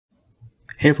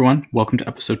Hey everyone, welcome to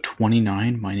episode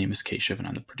 29. My name is Keshav and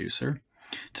I'm the producer.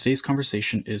 Today's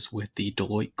conversation is with the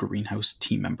Deloitte Greenhouse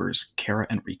team members, Kara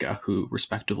and Rika, who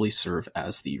respectively serve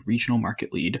as the regional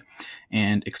market lead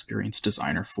and experienced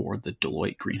designer for the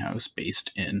Deloitte Greenhouse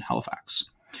based in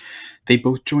Halifax. They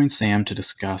both joined Sam to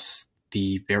discuss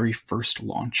the very first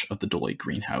launch of the Deloitte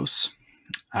Greenhouse,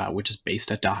 which is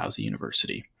based at Dalhousie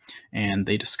University. And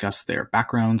they discuss their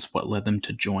backgrounds, what led them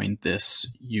to join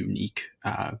this unique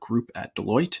group at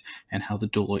Deloitte, and how the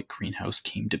Deloitte Greenhouse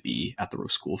came to be at the Rowe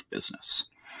School of Business.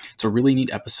 It's a really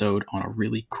neat episode on a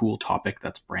really cool topic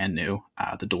that's brand new.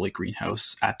 The Deloitte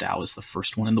Greenhouse at Dal is the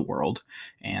first one in the world,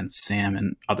 and Sam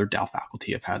and other Dal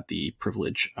faculty have had the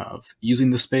privilege of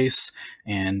using the space,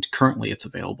 and currently it's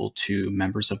available to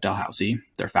members of Dalhousie,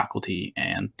 their faculty,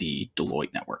 and the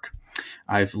Deloitte network.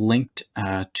 I've linked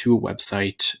to a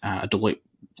website, a Deloitte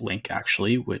link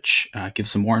actually, which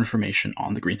gives some more information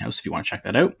on the greenhouse if you want to check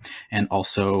that out, and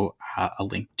also a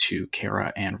link to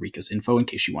Kara and Rika's info in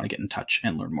case you want to get in touch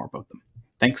and learn more about them.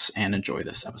 Thanks and enjoy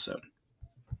this episode.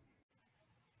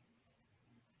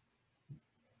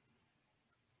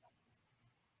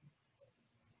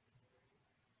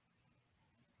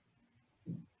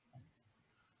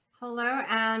 Hello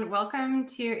and welcome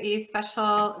to a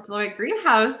special Deloitte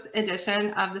Greenhouse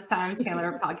edition of the Sam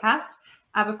Taylor podcast.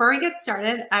 Before we get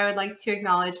started, I would like to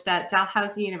acknowledge that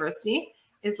Dalhousie University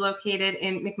is located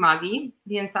in Mi'kma'ki,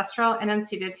 the ancestral and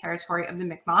unceded territory of the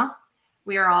Mi'kmaq.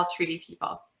 We are all treaty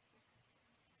people.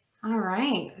 All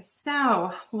right,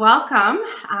 so welcome,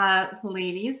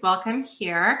 ladies, welcome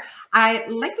here. I'd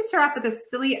like to start off with a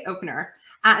silly opener.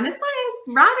 And this one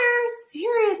is rather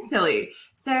serious silly.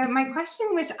 So my question,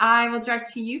 which I will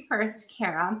direct to you first,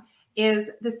 Kara, is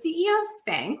the CEO of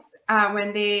Spanx,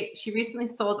 when she recently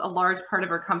sold a large part of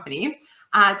her company,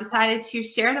 decided to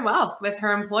share the wealth with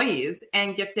her employees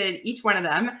and gifted each one of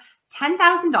them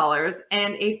 $10,000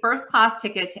 and a first-class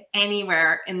ticket to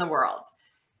anywhere in the world.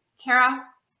 Kara,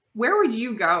 where would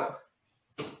you go?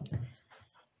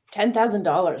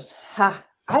 $10,000. I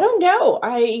don't know.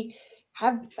 I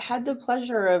have had the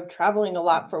pleasure of traveling a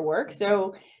lot for work.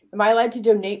 So am I allowed to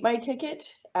donate my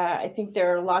ticket? I think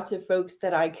there are lots of folks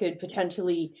that I could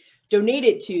potentially donate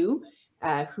it to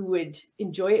who would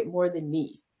enjoy it more than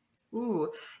me. Ooh,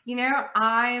 you know,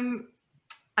 I'm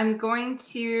going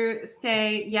to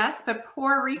say yes, but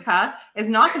poor Rika is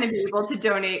not going to be able to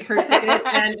donate her ticket,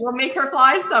 and we'll make her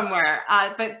fly somewhere.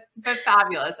 But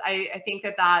fabulous. I think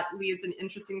that leads an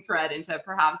interesting thread into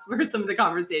perhaps where some of the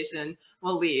conversation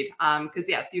will lead. Because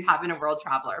yes, you have been a world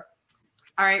traveler.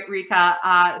 All right,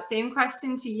 Rika, same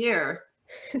question to you.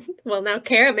 Well, now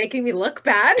Kara making me look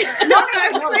bad. I'm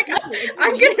gonna be like, no,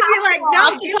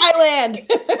 off to Thailand.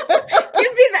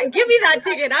 give me that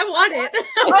ticket. I want it.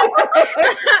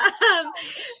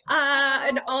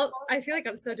 I feel like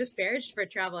I'm so disparaged for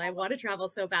travel. I want to travel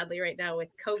so badly right now with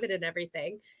COVID and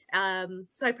everything.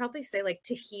 So I'd probably say like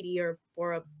Tahiti or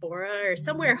Bora Bora or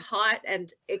somewhere hot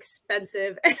and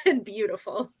expensive and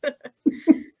beautiful.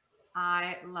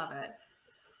 I love it.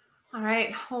 All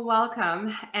right, well,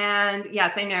 welcome. And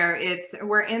yes, I know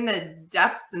we're in the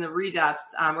depths and the redepths.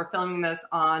 We're filming this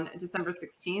on December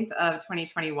 16th of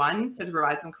 2021. So to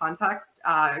provide some context,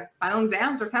 final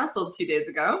exams were canceled 2 days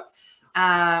ago.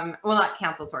 Well, not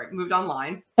canceled, sorry, moved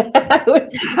online.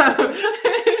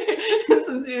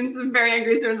 Some students, some very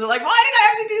angry students were like, why did I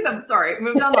have to do them? Sorry,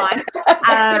 moved online.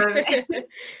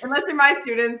 Unless they're my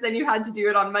students, then you had to do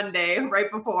it on Monday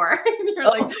right before. You're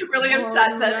like really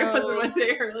upset that it wasn't one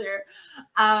day earlier.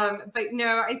 But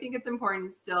no, I think it's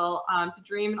important still to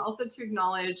dream and also to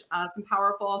acknowledge some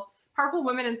powerful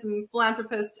women and some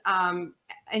philanthropists and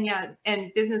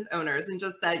business owners, and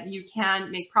just that you can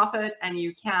make profit and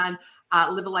you can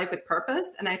live a life with purpose.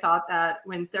 And I thought that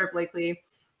when Sarah Blakely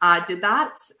did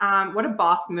that, what a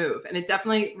boss move. And it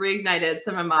definitely reignited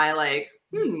some of my like,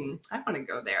 I want to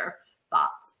go there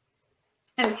thoughts.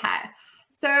 Okay.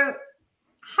 So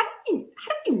how do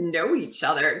we know each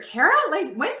other? Kara,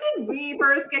 like when did we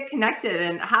first get connected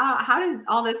and how does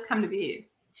all this come to be?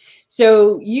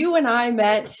 So you and I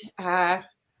met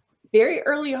very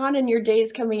early on in your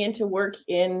days coming into work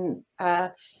in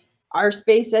our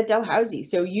space at Dalhousie.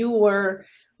 So you were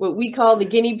what we call the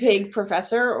guinea pig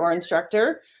professor or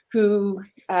instructor who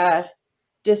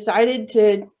decided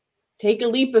to take a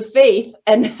leap of faith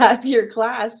and have your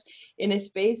class in a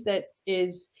space that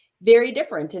is very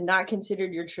different and not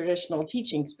considered your traditional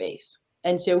teaching space.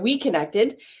 And so we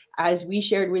connected as we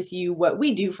shared with you what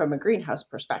we do from a greenhouse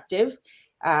perspective,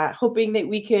 hoping that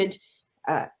we could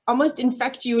almost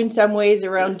infect you in some ways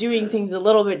around doing things a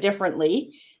little bit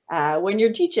differently when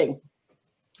you're teaching.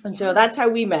 And so that's how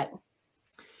we met.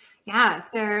 Yeah,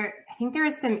 so I think there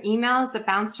were some emails that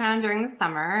bounced around during the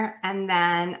summer. And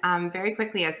then very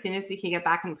quickly, as soon as we could get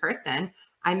back in person,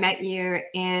 I met you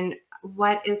in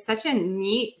what is such a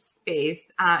neat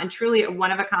space and truly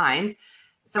one of a kind.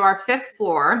 So our 5th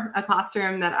floor, a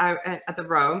classroom that at the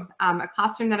Rowe, a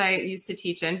classroom that I used to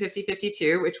teach in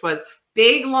 5052, which was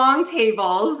big, long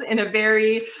tables in a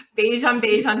very beige on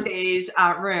beige on beige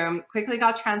room, quickly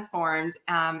got transformed.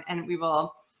 And we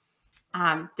will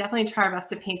definitely try our best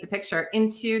to paint the picture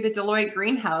into the Deloitte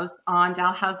Greenhouse on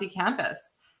Dalhousie campus,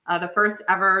 the first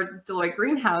ever Deloitte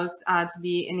Greenhouse to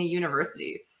be in a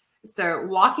university. So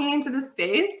walking into the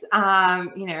space,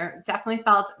 definitely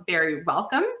felt very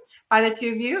welcome by the two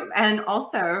of you. And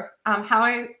also how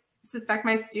I suspect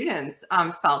my students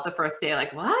felt the first day,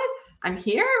 like, what? I'm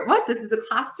here? What? This is a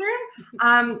classroom?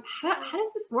 How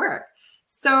does this work?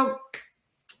 So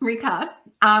Rika,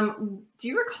 do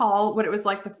you recall what it was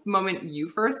like the moment you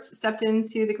first stepped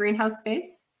into the greenhouse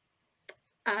space?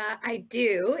 I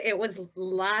do. It was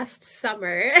last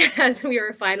summer as we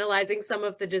were finalizing some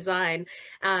of the design.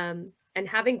 And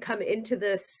having come into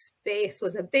the space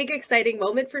was a big, exciting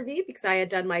moment for me because I had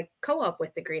done my co-op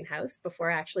with the greenhouse before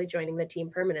actually joining the team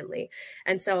permanently.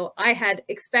 And so I had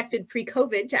expected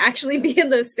pre-COVID to actually be in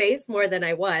the space more than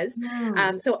I was.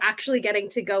 So actually getting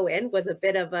to go in was a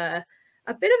bit of an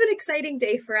exciting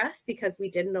day for us because we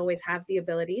didn't always have the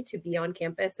ability to be on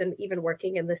campus and even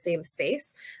working in the same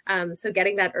space. So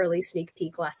getting that early sneak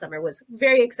peek last summer was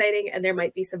very exciting. And there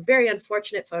might be some very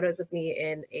unfortunate photos of me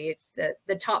in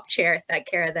the top chair that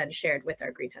Kara then shared with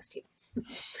our greenhouse team.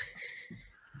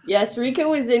 Yes, Rika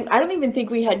was in, I don't even think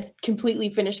we had completely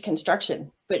finished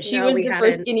construction, but she was the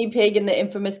first guinea pig in the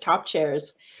infamous top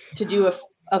chairs to do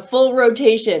a full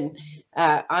rotation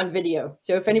on video.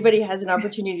 So if anybody has an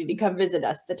opportunity to come visit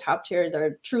us, the top chairs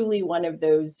are truly one of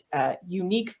those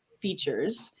unique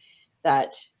features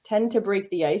that tend to break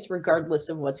the ice regardless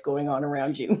of what's going on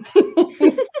around you.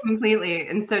 Completely.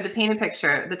 And so to paint a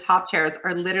picture, the top chairs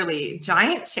are literally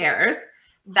giant chairs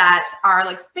that are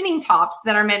like spinning tops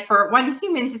that are meant for one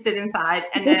human to sit inside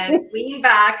and then lean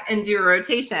back and do a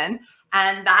rotation.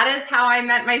 And that is how I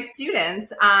met my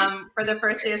students for the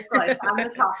first day of school. I sat on the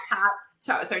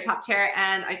top chair,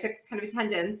 and I took kind of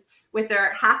attendance with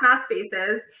their half-mast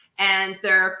faces and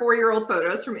their 4-year-old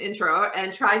photos from intro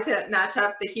and tried to match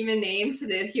up the human name to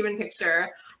the human picture,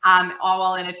 all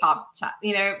while in a top chat.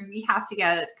 You know, we have to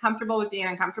get comfortable with being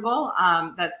uncomfortable.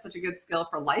 That's such a good skill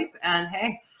for life. And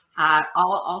hey,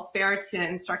 all spare to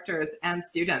instructors and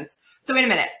students. So wait a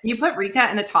minute, you put Rika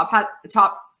in the top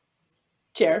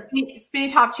chair, spinny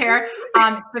top chair,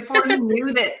 before you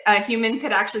knew that a human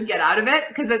could actually get out of it?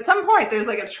 Because at some point there's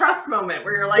like a trust moment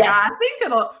where you're like, I think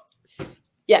it'll.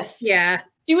 Yes. Yeah.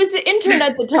 She was the intern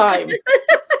at the time.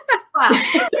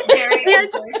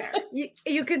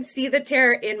 You can see the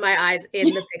terror in my eyes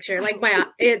in the picture. Like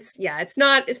it's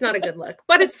not a good look,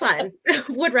 but it's fun.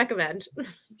 Would recommend.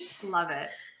 Love it.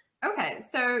 Okay,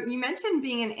 so you mentioned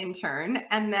being an intern,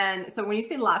 and then so when you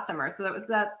say last summer, so that was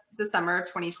the summer of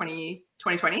 2020?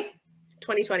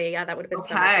 2020, yeah, that would have been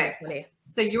summer 2020.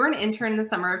 So you were an intern in the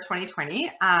summer of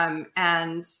 2020,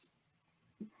 and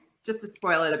just to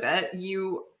spoil it a bit,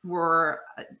 you were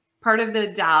part of the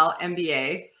DAL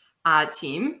MBA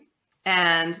team,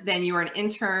 and then you were an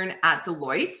intern at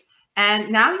Deloitte,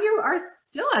 and now you are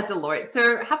still at Deloitte.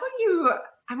 So how about you?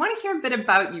 I want to hear a bit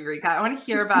about you, Rika. I want to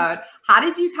hear about how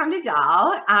did you come to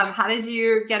DAL? How did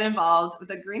you get involved with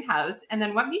the greenhouse? And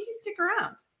then what made you stick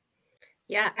around?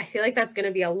 Yeah, I feel like that's going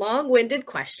to be a long-winded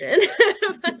question,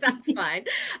 but that's fine.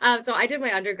 So I did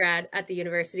my undergrad at the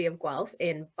University of Guelph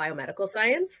in biomedical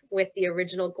science with the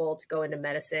original goal to go into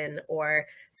medicine or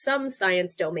some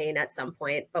science domain at some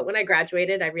point. But when I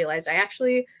graduated, I realized I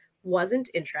actually wasn't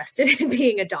interested in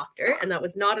being a doctor, and that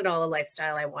was not at all a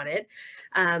lifestyle I wanted.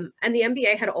 And the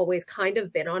MBA had always kind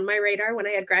of been on my radar when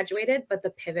I had graduated, but the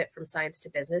pivot from science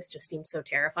to business just seemed so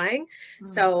terrifying.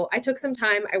 So I took some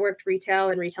time. I worked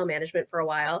retail and retail management for a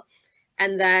while.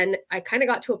 And then I kind of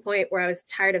got to a point where I was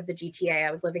tired of the GTA. I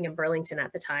was living in Burlington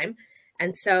at the time.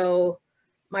 And so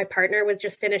my partner was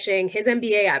just finishing his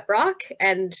MBA at Brock,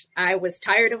 and I was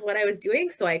tired of what I was doing.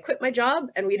 So I quit my job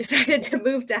and we decided to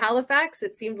move to Halifax.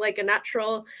 It seemed like a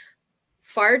natural,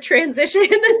 far transition.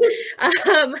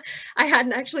 I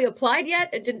hadn't actually applied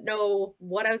yet and didn't know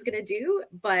what I was going to do,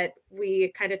 but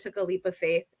we kind of took a leap of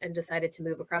faith and decided to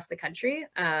move across the country.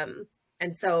 And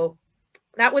so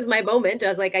that was my moment. I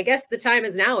was like, I guess the time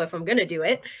is now if I'm going to do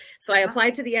it. So I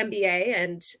applied to the MBA,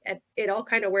 and it all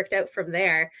kind of worked out from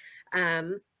there.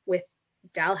 With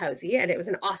Dalhousie, and it was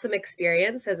an awesome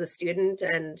experience as a student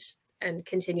and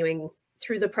continuing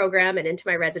through the program and into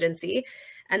my residency.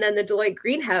 And then the Deloitte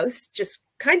Greenhouse just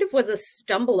kind of was a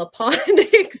stumble upon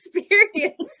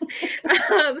experience.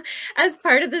 As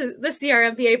part of the CR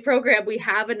MBA program, we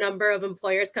have a number of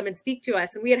employers come and speak to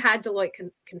us, and we had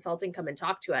Deloitte Consulting come and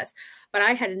talk to us, but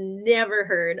I had never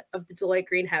heard of the Deloitte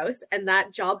Greenhouse, and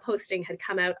that job posting had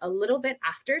come out a little bit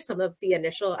after some of the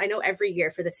initial. I know every year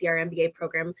for the CR MBA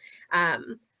program,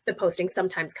 the postings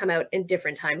sometimes come out in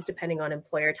different times depending on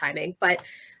employer timing, but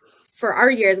for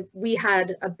our years, we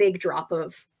had a big drop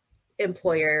of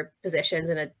employer positions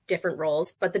in a different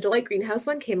roles, but the Deloitte Greenhouse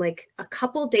one came like a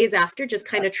couple days after, just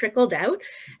kind of trickled out.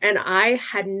 And I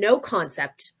had no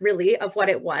concept really of what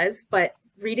it was, but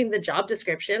reading the job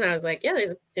description, I was like, yeah,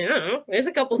 there's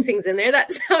a couple things in there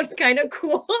that sound kind of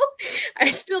cool.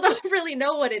 I still don't really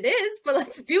know what it is, but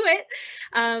let's do it.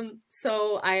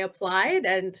 So I applied,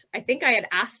 and I think I had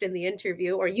asked in the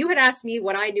interview, or you had asked me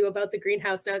what I knew about the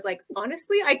greenhouse. And I was like,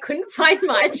 honestly, I couldn't find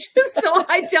much. So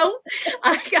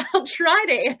I'll try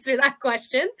to answer that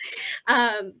question.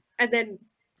 And then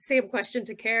same question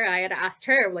to Kara. I had asked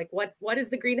her, like, what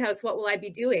is the greenhouse? What will I be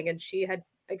doing? And she had,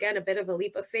 again, a bit of a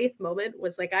leap of faith moment,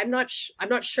 was like, I'm not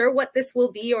sure what this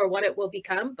will be or what it will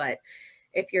become, but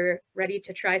if you're ready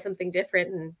to try something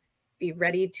different and be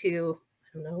ready to,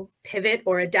 I don't know, pivot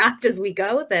or adapt as we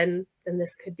go, then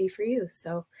this could be for you.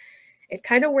 So it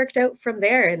kind of worked out from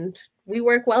there, and we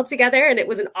work well together, and it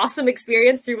was an awesome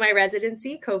experience through my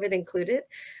residency, COVID included.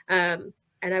 And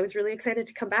I was really excited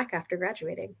to come back after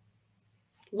graduating.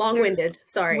 Long-winded,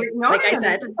 sorry. I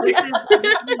said. This is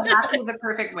exactly the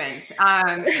perfect wind.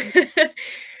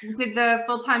 Did the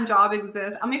full-time job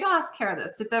exist? Maybe I'll ask Kara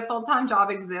this. Did the full-time job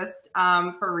exist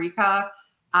for Rika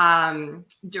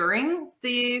during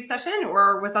the session,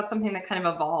 or was that something that kind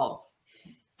of evolved?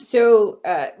 So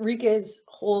Rika's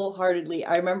wholeheartedly,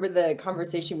 I remember the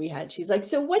conversation we had. She's like,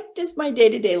 so what does my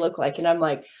day-to-day look like? And I'm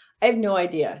like, I have no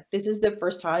idea. This is the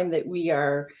first time that we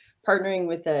are partnering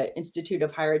with the Institute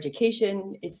of Higher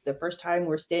Education. It's the first time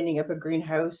we're standing up a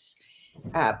greenhouse,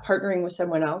 partnering with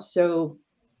someone else. So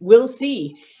we'll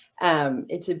see.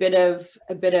 It's a bit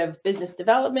of business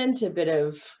development, a bit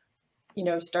of,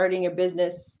 starting a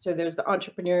business. So there's the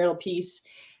entrepreneurial piece,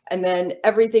 and then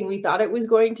everything we thought it was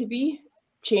going to be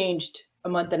changed a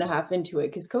month and a half into it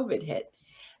because COVID hit.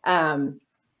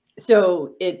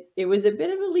 So it was a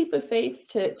bit of a leap of faith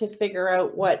to figure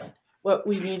out what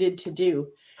we needed to do.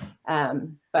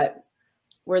 But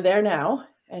we're there now,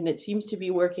 and it seems to be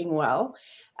working well.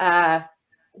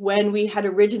 When we had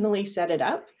originally set it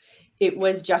up, it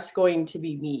was just going to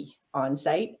be me on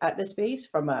site at the space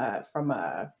from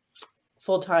a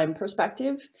full-time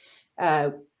perspective.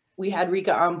 We had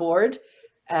Rika on board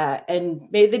and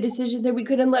made the decision that we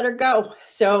couldn't let her go.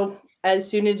 So as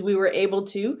soon as we were able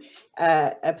to,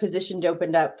 a position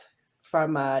opened up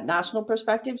from a national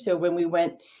perspective. So when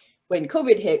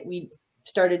COVID hit, we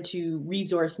started to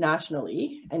resource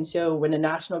nationally. And so when a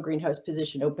national greenhouse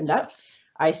position opened up,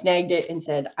 I snagged it and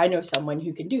said, I know someone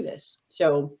who can do this.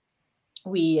 So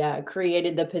we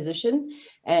created the position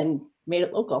and made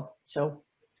it local. So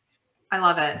I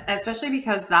love it, especially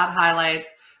because that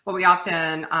highlights what we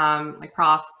often, like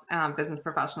profs, business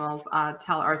professionals,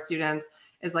 tell our students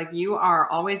is like, you are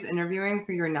always interviewing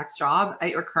for your next job at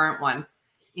your current one.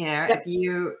 Yep.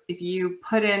 if you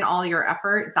put in all your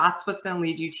effort, that's what's going to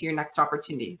lead you to your next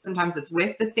opportunity. Sometimes it's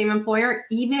with the same employer,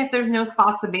 even if there's no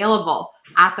spots available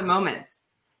at the moment,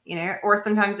 or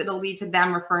sometimes it'll lead to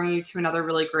them referring you to another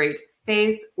really great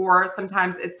space, or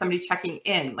sometimes it's somebody checking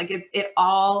in. Like it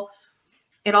all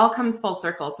comes full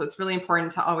circle. So it's really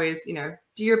important to always,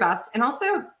 do your best, and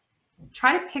also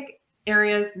try to pick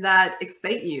areas that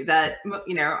excite you, that,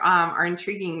 are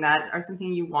intriguing, that are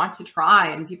something you want to try,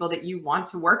 and people that you want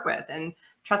to work with, and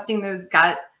trusting those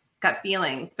gut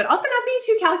feelings, but also not being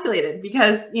too calculated,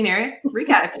 because,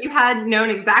 Rika, if you had known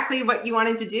exactly what you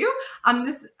wanted to do,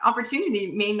 this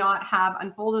opportunity may not have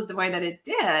unfolded the way that it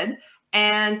did.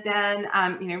 And then,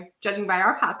 judging by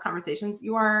our past conversations,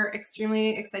 you are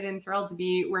extremely excited and thrilled to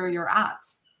be where you're at.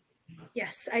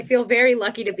 Yes, I feel very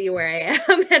lucky to be where I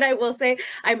am. And I will say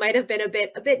I might have been a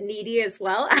bit needy as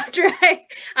well after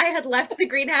I had left the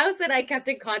greenhouse, and I kept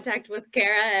in contact with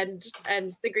Kara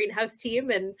and the greenhouse team,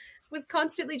 and was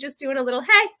constantly just doing a little,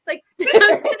 hey, like,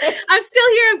 I'm still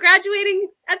here. I'm graduating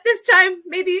at this time.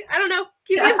 Maybe, I don't know,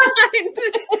 keep me in mind.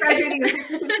 Graduating in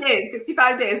 66 days,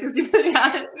 65 days,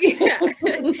 65 days. Yeah.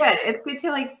 It's good. It's good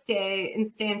to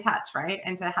stay in touch, right?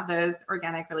 And to have those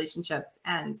organic relationships.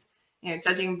 And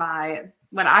judging by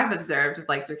what I've observed of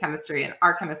your chemistry and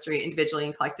our chemistry individually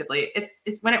and collectively,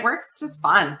 it's when it works, it's just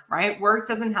fun, right? Work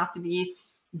doesn't have to be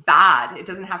bad. It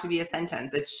doesn't have to be a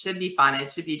sentence. It should be fun.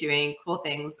 It should be doing cool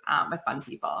things with fun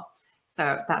people.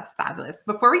 So that's fabulous.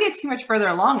 Before we get too much further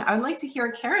along, I would like to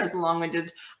hear Kara's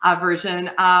long-winded version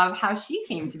of how she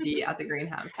came to be at the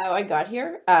greenhouse. How I got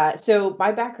here. So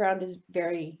my background is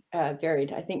very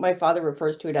varied. I think my father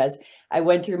refers to it as I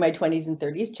went through my 20s and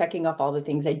 30s checking off all the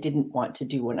things I didn't want to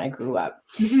do when I grew up.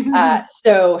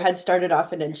 So had started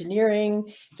off in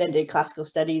engineering, then did classical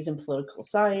studies and political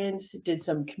science, did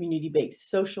some community-based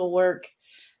social work,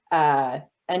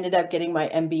 ended up getting my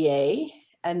MBA,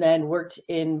 and then worked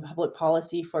in public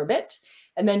policy for a bit,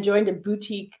 and then joined a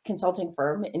boutique consulting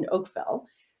firm in Oakville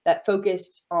that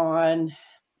focused on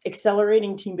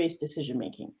accelerating team-based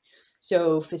decision-making.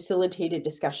 So facilitated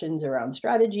discussions around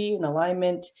strategy and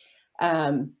alignment.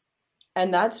 And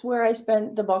that's where I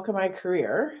spent the bulk of my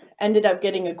career. Ended up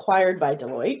getting acquired by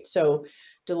Deloitte. So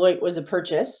Deloitte was a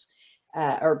purchase,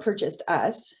 or purchased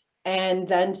us, and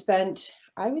then spent,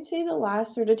 I would say, the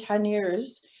last sort of 10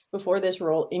 years before this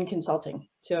role in consulting.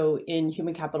 So in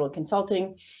human capital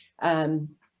consulting, and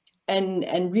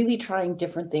really trying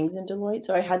different things in Deloitte.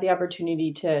 So I had the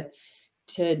opportunity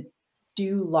to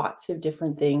do lots of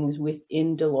different things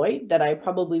within Deloitte that I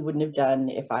probably wouldn't have done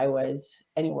if I was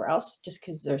anywhere else, just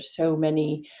because there's so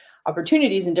many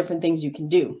opportunities and different things you can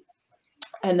do.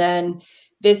 And then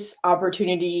this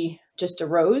opportunity just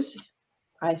arose.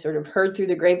 I sort of heard through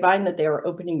the grapevine that they were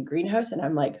opening a greenhouse, and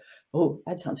I'm like, oh,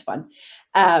 that sounds fun.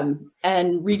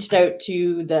 And reached out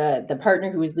to the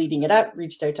partner who was leading it up,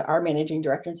 reached out to our managing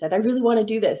director and said, I really want to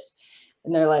do this.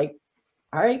 And they're like,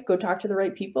 all right, go talk to the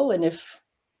right people. And if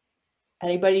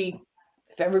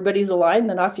everybody's aligned,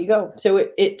 then off you go. So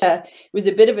it was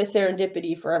a bit of a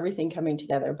serendipity for everything coming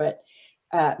together. But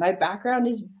my background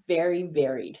is very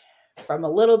varied, from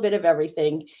a little bit of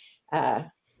everything,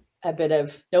 a bit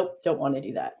of, nope, don't want to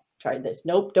do that. Try this.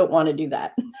 Nope, don't want to do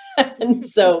that. And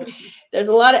so there's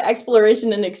a lot of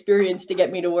exploration and experience to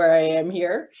get me to where I am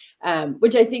here,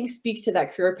 which I think speaks to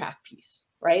that career path piece,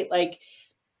 right? Like,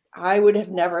 I would have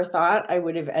never thought I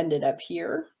would have ended up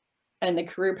here. And the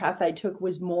career path I took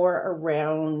was more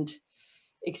around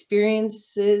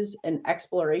experiences and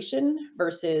exploration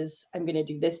versus I'm going to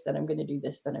do this, then I'm going to do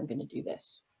this, then I'm going to do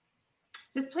this.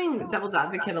 Just playing devil's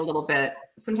advocate a little bit.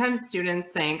 Sometimes students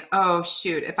think, oh,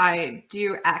 shoot, if I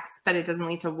do X, but it doesn't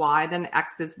lead to Y, then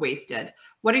X is wasted.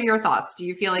 What are your thoughts? Do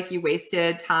you feel like you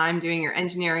wasted time doing your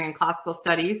engineering and classical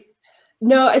studies?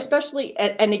 No, especially,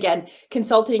 and again,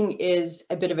 consulting is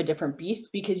a bit of a different beast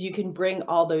because you can bring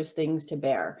all those things to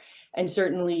bear. And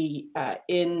certainly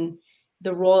in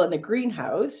the role in the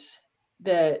greenhouse,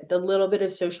 the little bit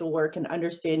of social work and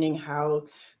understanding how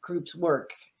groups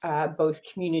work, both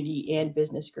community and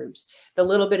business groups, the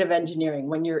little bit of engineering,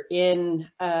 when you're in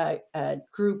a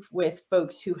group with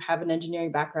folks who have an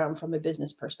engineering background from a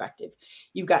business perspective,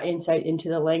 you've got insight into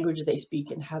the language they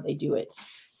speak and how they do it.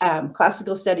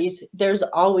 Classical studies, there's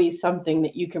always something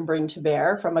that you can bring to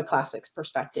bear from a classics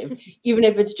perspective, even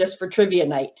if it's just for trivia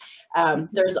night.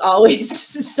 There's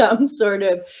always some sort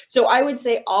of, so I would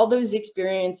say all those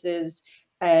experiences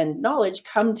and knowledge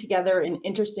come together in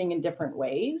interesting and different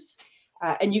ways.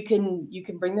 And you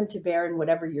can bring them to bear in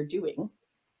whatever you're doing.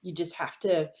 You just have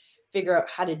to figure out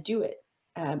how to do it.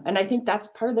 And I think that's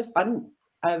part of the fun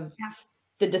of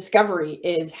the discovery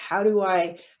is how do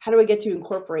I get to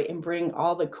incorporate and bring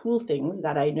all the cool things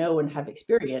that I know and have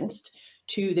experienced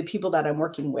to the people that I'm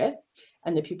working with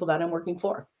and the people that I'm working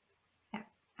for. Yeah,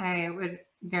 I would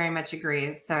very much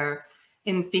agree. So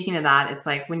in speaking of that, it's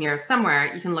like when you're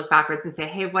somewhere, you can look backwards and say,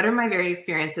 hey, what are my varied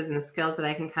experiences and the skills that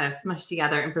I can kind of smush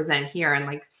together and present here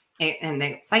and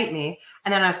they excite me.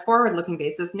 And then on a forward-looking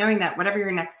basis, knowing that whatever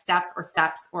your next step or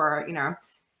steps or,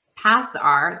 paths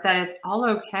are, that it's all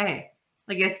okay.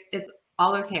 Like it's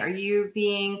all okay. Are you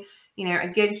being, a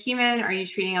good human? Are you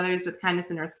treating others with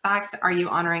kindness and respect? Are you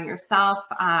honoring yourself?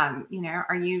 Are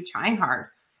you trying hard?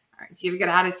 Do you have a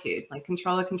good attitude? Like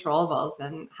control the controllables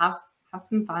and have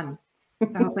some fun.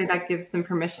 So hopefully that gives some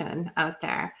permission out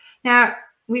there. Now,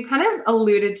 we kind of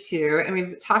alluded to, and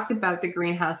we've talked about the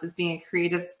greenhouse as being a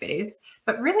creative space,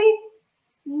 but really,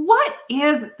 what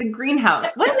is the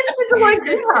greenhouse? What is the Deloitte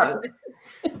Greenhouse?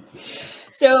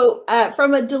 So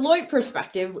from a Deloitte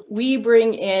perspective, we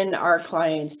bring in our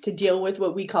clients to deal with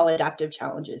what we call adaptive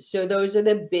challenges. So those are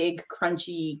the big,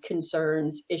 crunchy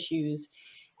concerns, issues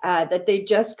that they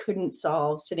just couldn't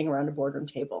solve sitting around a boardroom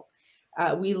table.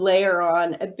 We layer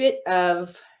on a bit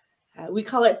of, we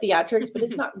call it theatrics, but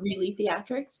it's not really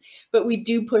theatrics, but we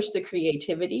do push the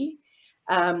creativity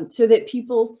so that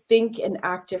people think and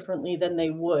act differently than they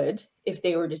would if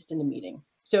they were just in a meeting.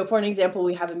 So for an example,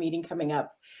 we have a meeting coming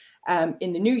up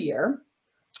in the new year,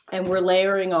 and we're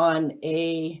layering on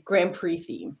a Grand Prix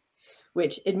theme.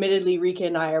 which admittedly, Rika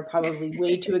and I are probably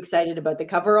way too excited about the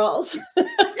coveralls.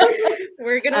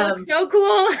 We're going to look so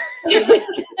cool.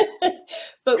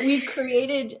 But we've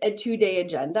created a 2-day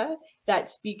agenda that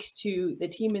speaks to the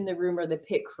team in the room or the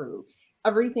pit crew.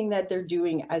 Everything that they're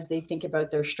doing as they think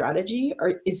about their strategy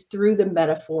is through the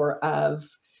metaphor of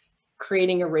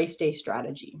creating a race day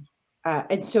strategy.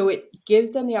 And so it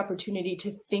gives them the opportunity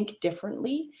to think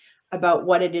differently about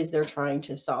what it is they're trying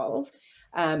to solve.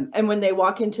 And when they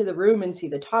walk into the room and see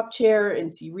the top chair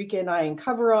and see Rika and I in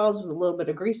coveralls with a little bit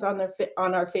of grease on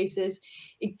our faces,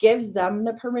 it gives them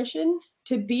the permission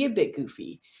to be a bit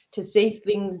goofy, to say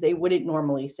things they wouldn't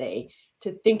normally say,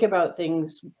 to think about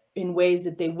things in ways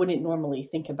that they wouldn't normally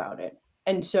think about it.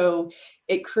 And so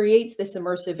it creates this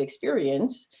immersive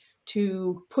experience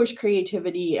to push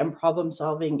creativity and problem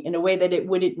solving in a way that it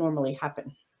wouldn't normally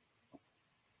happen.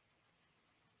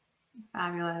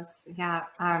 Fabulous. Yeah.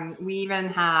 We even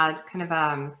had kind of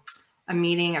a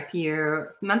meeting a few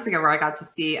months ago where I got to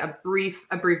see a brief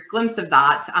glimpse of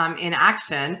that in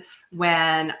action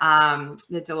when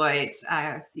the Deloitte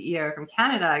CEO from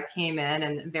Canada came in,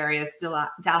 and various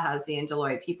Dalhousie and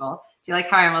Deloitte people. Do you like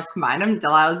how I almost combined them?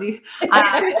 Dalhousie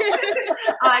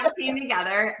came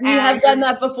together. We have done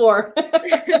that before.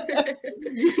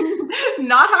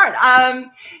 Not hard.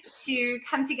 To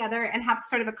come together and have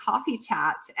sort of a coffee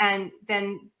chat. And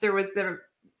then there was the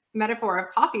metaphor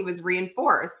of coffee was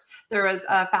reinforced. There was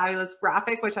a fabulous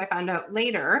graphic, which I found out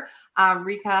later,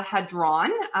 Rika had drawn,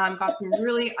 got some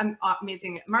really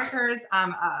amazing markers.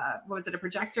 What was it, a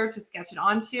projector to sketch it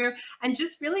onto, and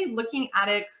just really looking at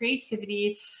it,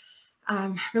 creativity,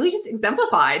 really just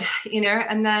exemplified,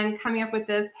 and then coming up with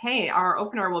this, hey, our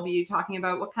opener will be talking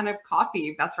about what kind of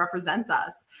coffee best represents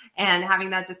us, and having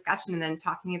that discussion, and then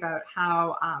talking about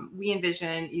how we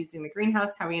envision using the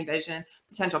greenhouse, how we envision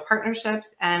potential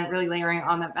partnerships, and really layering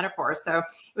on that metaphor. So it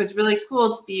was really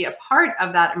cool to be a part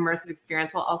of that immersive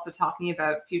experience while also talking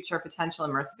about future potential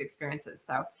immersive experiences.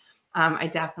 So I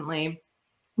definitely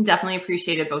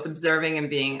appreciated both observing and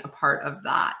being a part of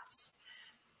that.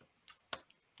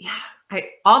 Yeah,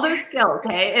 all those skills,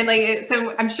 okay? And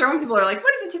so I'm sure when people are like,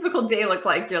 what does a typical day look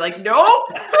like? You're like, nope.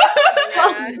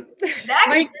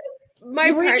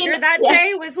 My partner that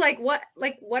day was like, what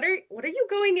are you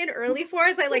going in early for?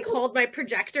 As I hauled my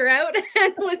projector out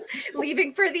and was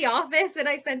leaving for the office, and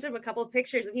I sent him a couple of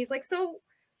pictures, and he's like, so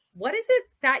what is it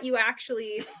that you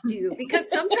actually do? Because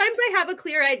sometimes I have a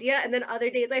clear idea, and then other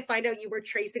days I find out you were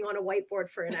tracing on a whiteboard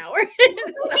for an hour.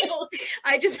 So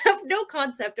I just have no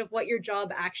concept of what your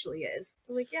job actually is.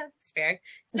 I'm like, yeah, it's fair.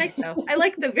 It's nice though. I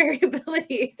like the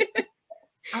variability.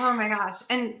 Oh my gosh.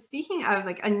 And speaking of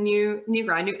a new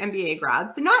MBA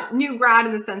grad, so not new grad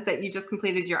in the sense that you just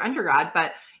completed your undergrad,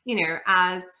 but,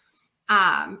 as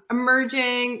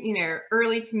emerging,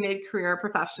 early to mid-career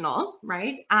professional,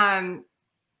 right?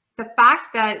 The fact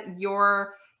that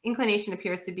your inclination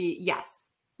appears to be yes.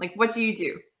 What do you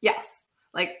do? Yes.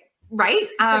 Right?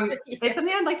 It's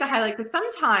something I'd like to highlight, because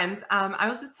sometimes I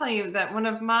will just tell you that one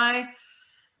of my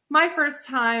first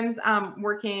times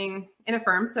working in a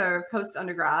firm, so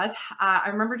post-undergrad, I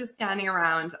remember just standing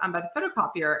around by the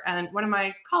photocopier, and one of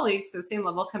my colleagues, so same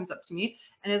level, comes up to me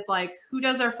and is like, who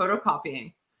does our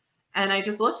photocopying? And I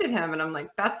just looked at him and I'm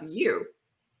like, that's you.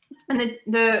 And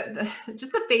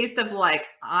just the face of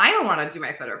I don't want to do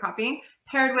my photocopying,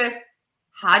 paired with,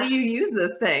 how do you use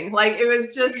this thing? It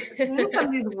was just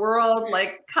somebody's world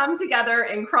come together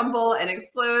and crumble and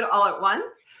explode all at once.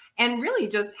 And really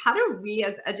just, how do we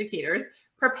as educators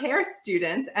prepare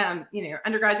students,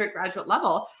 undergraduate, graduate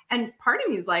level? And part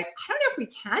of me is like, I don't know if we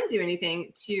can do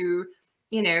anything to,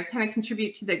 kind of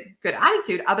contribute to the good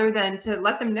attitude, other than to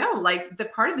let them know, the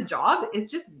part of the job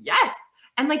is just yes.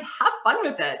 And have fun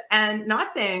with it, and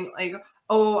not saying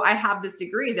oh, I have this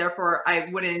degree, therefore I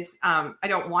wouldn't, I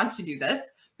don't want to do this,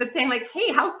 but saying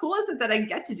hey, how cool is it that I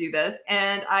get to do this?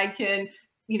 And I can,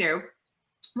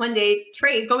 one day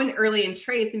go in early and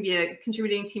trace and be a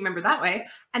contributing team member that way.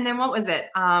 And then what was it?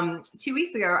 2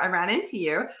 weeks ago, I ran into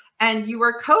you, and you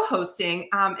were co-hosting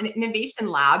an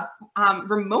innovation lab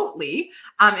remotely,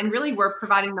 and really were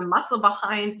providing the muscle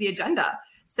behind the agenda.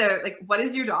 So what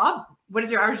is your job? What does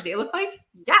your average day look like?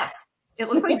 Yes, it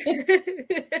looks like.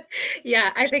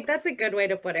 Yeah, I think that's a good way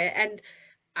to put it. And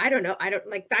I don't know.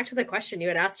 Back to the question you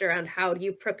had asked around how do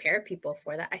you prepare people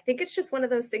for that? I think it's just one of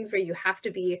those things where you have to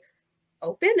be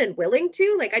open and willing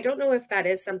to. I don't know if that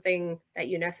is something that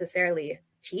you necessarily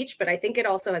teach, but I think it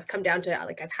also has come down to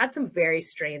I've had some very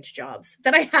strange jobs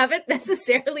that I haven't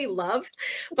necessarily loved,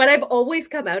 but I've always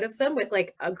come out of them with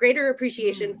a greater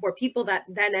appreciation for people that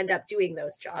then end up doing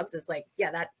those jobs. Is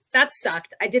yeah, that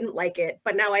sucked. I didn't like it,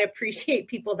 but now I appreciate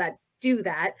people that do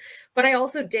that. But I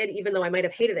also did, even though I might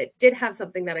have hated it, did have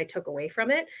something that I took away from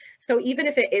it. So even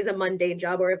if it is a mundane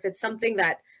job, or if it's something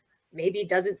that maybe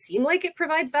doesn't seem like it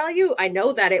provides value, I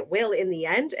know that it will in the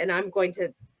end, and I'm going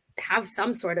to have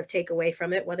some sort of takeaway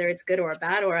from it, whether it's good or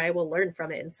bad, or I will learn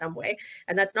from it in some way.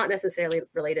 And that's not necessarily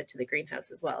related to the greenhouse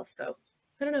as well. So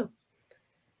I don't know.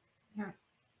 Yeah.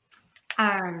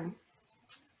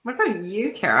 What about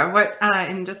you, Kara? What,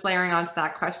 and just layering onto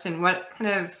that question, what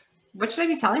should I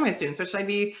be telling my students? What should I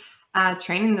be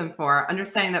training them for?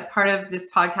 Understanding that part of this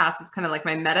podcast is kind of like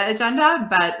my meta agenda,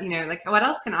 but, you know, like what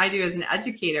else can I do as an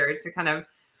educator to kind of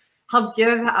help give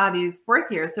these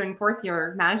third and fourth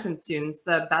year management students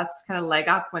the best kind of leg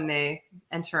up when they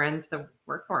enter into the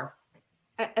workforce?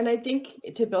 And I think,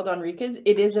 to build on Rika's,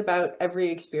 it is about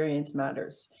every experience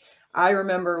matters. I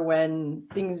remember when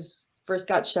things first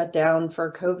got shut down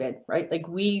for COVID, right? Like,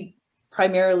 we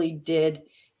primarily did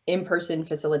in-person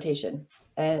facilitation.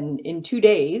 And in 2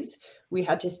 days, we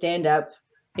had to stand up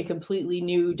a completely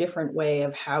new, different way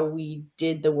of how we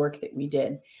did the work that we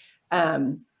did.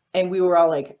 And we were all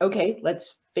like, okay,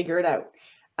 let's figure it out.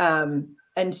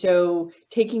 And so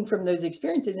taking from those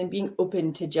experiences and being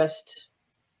open to just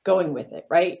going with it,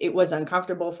 right? It was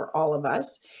uncomfortable for all of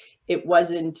us. It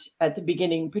wasn't at the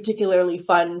beginning particularly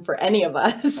fun for any of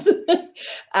us,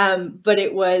 but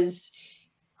it was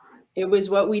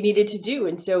what we needed to do.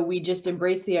 And so we just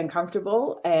embraced the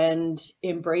uncomfortable and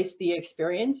embraced the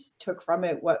experience, took from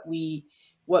it what we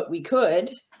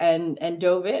could, and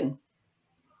dove in.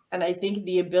 And I think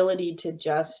the ability to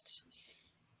just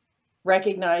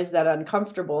recognize that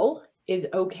uncomfortable is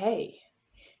okay.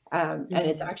 And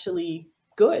it's actually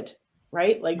good,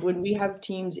 right? Like, when we have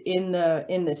teams in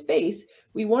the space,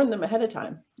 we warn them ahead of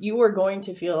time. You are going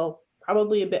to feel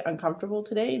probably a bit uncomfortable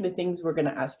today, the things we're going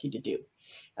to ask you to do.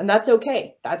 And that's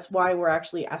okay. That's why we're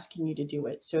actually asking you to do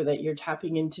it, so that you're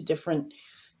tapping into different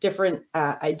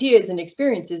ideas and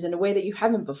experiences in a way that you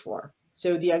haven't before.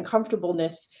 So the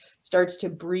uncomfortableness starts to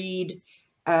breed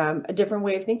a different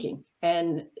way of thinking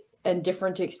and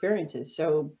different experiences.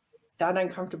 So that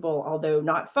uncomfortable, although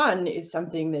not fun, is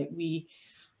something that we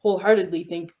wholeheartedly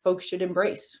think folks should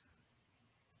embrace.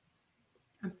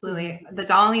 Absolutely. The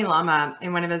Dalai Lama,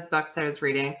 in one of his books I was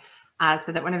reading,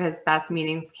 said that one of his best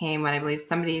meetings came when, I believe,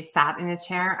 somebody sat in a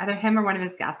chair, either him or one of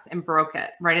his guests, and broke it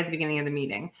right at the beginning of the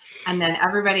meeting. And then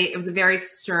it was a very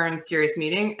stern, serious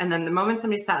meeting. And then the moment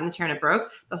somebody sat in the chair and it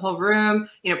broke, the whole room,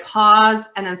 paused,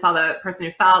 and then saw the person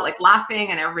who fell like laughing,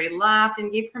 and everybody laughed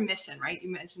and gave permission, right?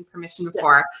 You mentioned permission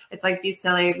before. Yeah. It's like, be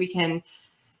silly. We can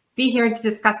be here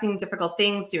discussing difficult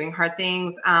things, doing hard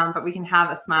things, but we can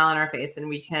have a smile on our face, and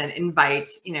we can invite,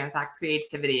 that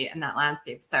creativity and that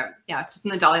landscape. So yeah, just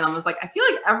in the Dalai Lama was like, I feel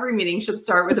like every meeting should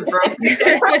start with a broken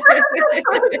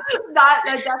that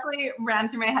definitely ran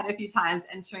through my head a few times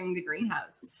entering the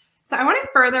greenhouse. So I want to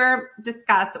further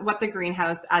discuss what the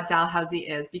greenhouse at Dalhousie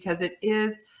is, because it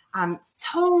is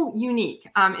so unique.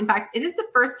 In fact, it is the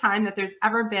first time that there's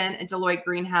ever been a Deloitte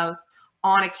Greenhouse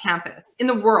on a campus in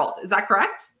the world. Is that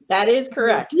correct? That is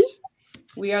correct.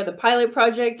 We are the pilot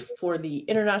project for the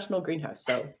International Greenhouse.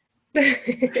 So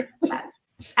yes.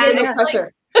 And no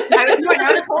pressure. I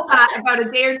was told that about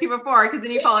a day or two before, because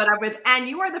then you follow it up with, and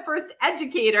you are the first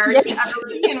educator to ever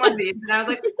be in one of these. And I was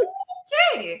like,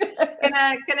 okay,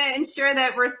 gonna ensure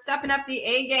that we're stepping up the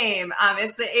A game.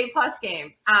 It's the A+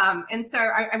 game. And so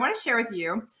I want to share with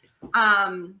you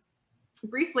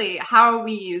briefly how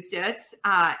we used it.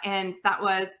 And that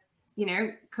was,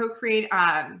 co-create,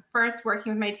 first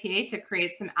working with my TA to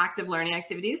create some active learning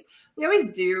activities. We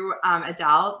always do at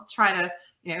Dal, try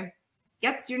to,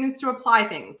 get students to apply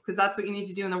things, because that's what you need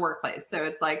to do in the workplace. So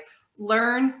it's like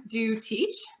learn, do,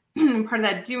 teach. Part of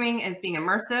that doing is being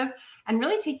immersive and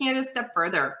really taking it a step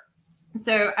further.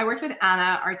 So I worked with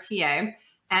Anna, our TA,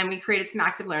 and we created some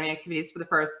active learning activities for the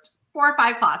first 4 or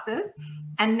 5 classes.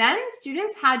 And then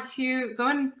students had to go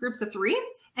in groups of 3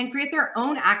 and create their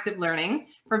own active learning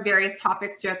for various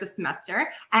topics throughout the semester,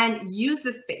 and use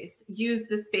the space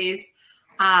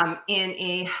in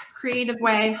a creative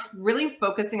way, really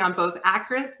focusing on both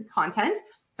accurate content,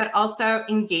 but also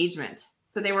engagement.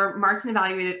 So they were marked and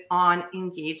evaluated on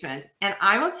engagement. And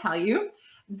I will tell you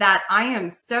that I am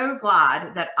so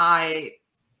glad that I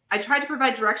tried to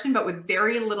provide direction, but with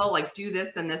very little like do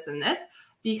this and this and this,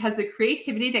 because the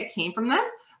creativity that came from them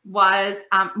was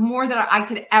more than I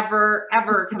could ever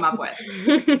come up with.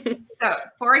 So,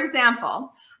 for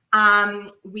example,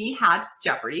 we had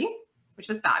Jeopardy, which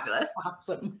was fabulous.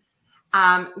 Awesome.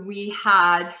 We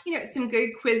had, some good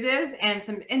quizzes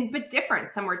but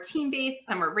different. Some were team-based,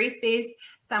 some were race-based,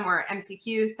 some were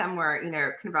MCQs, some were,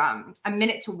 kind of a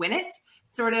minute to win it.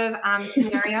 sort of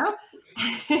scenario.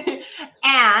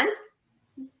 And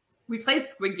we played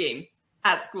Squid Game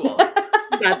at school.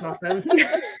 That's awesome.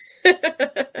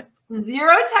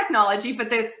 Zero technology, but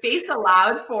the space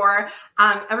allowed for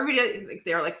everybody. Like,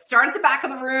 they were like, start at the back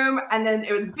of the room, and then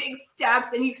it was big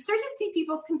steps, and you start to see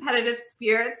people's competitive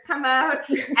spirits come out.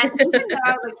 And even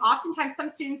though, like, oftentimes some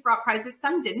students brought prizes,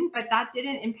 some didn't, but that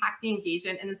didn't impact the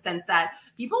engagement in the sense that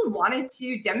people wanted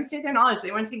to demonstrate their knowledge.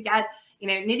 They wanted to get,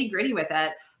 nitty gritty with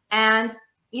it, and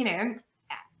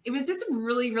it was just a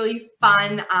really, really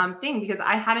fun thing, because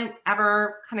I hadn't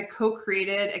ever kind of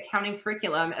co-created accounting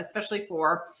curriculum, especially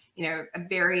for, a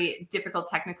very difficult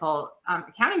technical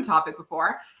accounting topic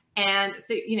before. And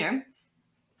so,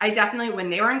 I definitely, when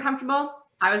they were uncomfortable,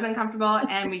 I was uncomfortable,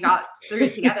 and we got through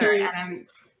it together. And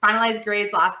I finalized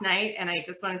grades last night. And I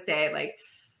just want to say, like,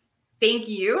 thank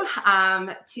you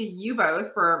to you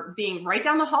both for being right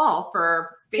down the hall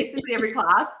for basically every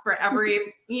class, for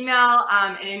every email,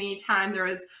 and any time there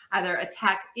was either a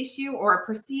tech issue or a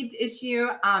perceived issue,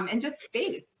 and just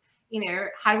space.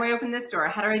 How do I open this door?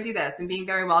 How do I do this? And being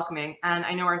very welcoming. And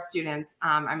I know our students,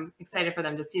 I'm excited for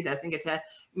them to see this and get to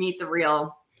meet the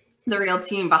real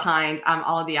team behind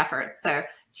all of the efforts. So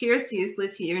cheers to you,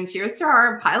 salute to you, and cheers to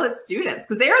our pilot students,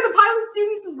 because they are the pilot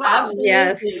students as well.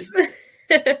 Yes.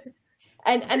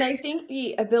 And I think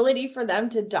the ability for them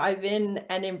to dive in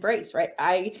and embrace, right?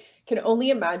 I can only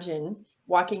imagine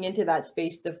walking into that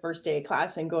space the first day of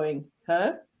class and going,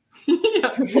 huh?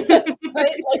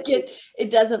 Right? Like it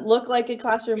doesn't look like a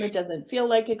classroom. It doesn't feel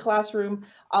like a classroom.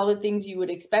 All the things you would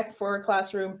expect for a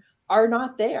classroom are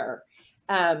not there.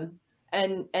 And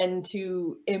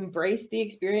to embrace the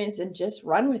experience and just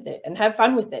run with it and have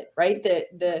fun with it, right?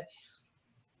 The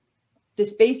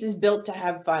space is built to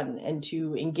have fun and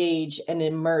to engage and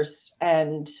immerse.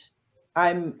 And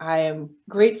I am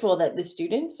grateful that the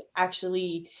students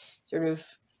actually sort of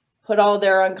put all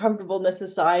their uncomfortableness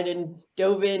aside and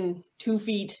dove in 2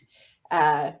 feet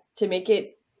to make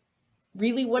it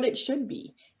really what it should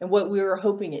be and what we were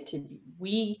hoping it to be.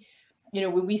 We,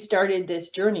 when we started this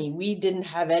journey, we didn't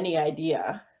have any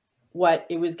idea what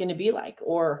it was going to be like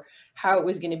or how it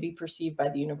was going to be perceived by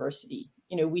the university.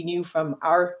 We knew from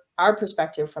our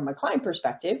perspective, from a client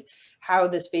perspective, how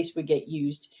the space would get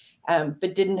used,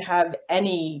 but didn't have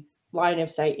any line of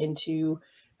sight into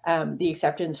the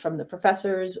acceptance from the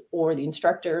professors or the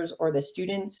instructors or the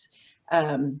students.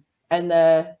 And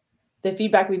the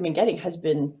feedback we've been getting has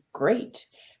been great.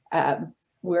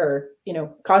 We're,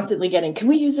 constantly getting, can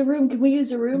we use a room? Can we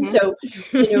use a room? So,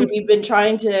 we've been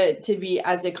trying to be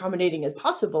as accommodating as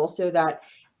possible so that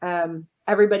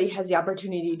everybody has the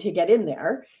opportunity to get in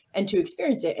there and to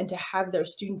experience it and to have their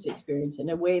students experience it in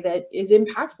a way that is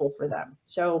impactful for them.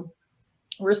 So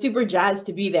we're super jazzed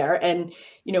to be there, and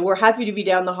we're happy to be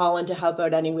down the hall and to help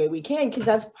out any way we can, because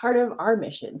that's part of our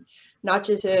mission, not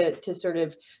just to sort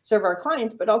of serve our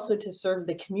clients, but also to serve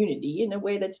the community in a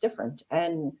way that's different.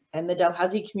 And the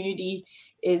Dalhousie community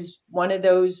is one of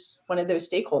those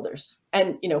stakeholders.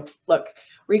 And look,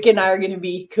 Rika and I are going to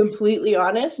be completely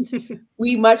honest.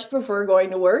 We much prefer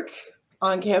going to work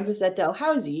on campus at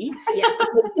Dalhousie. Yes.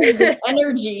 There's an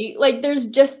energy, there's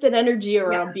just an energy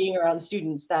around being around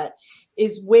students that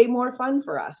is way more fun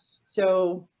for us.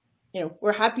 So,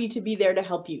 we're happy to be there to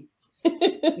help you.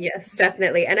 Yes,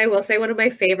 definitely. And I will say one of my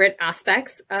favorite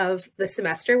aspects of the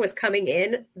semester was coming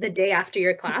in the day after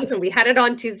your class, and we had it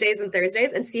on Tuesdays and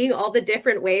Thursdays, and seeing all the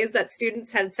different ways that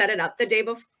students had set it up the day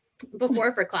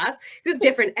before for class. It was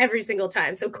different every single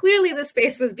time. So clearly the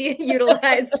space was being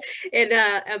utilized in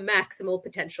a maximal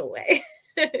potential way.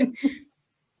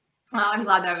 Well, I'm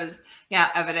glad that was,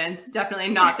 evident. Definitely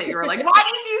not that you were like, why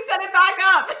didn't you set it back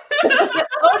up?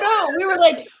 Oh, no. We were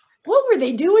like, what were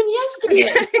they doing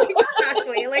yesterday? Yeah,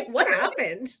 exactly. Like, what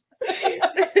happened?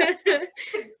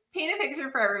 Paint a picture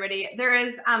for everybody. There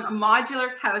is a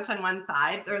modular couch on one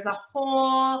side. There's a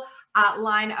whole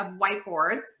line of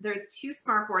whiteboards. There's 2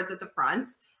 smart boards at the front.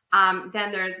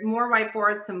 Then there's more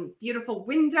whiteboards, some beautiful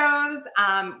windows,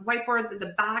 whiteboards at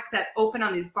the back that open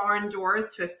on these barn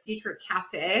doors to a secret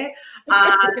cafe,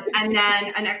 and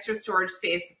then an extra storage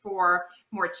space for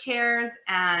more chairs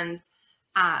and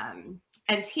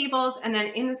tables. And then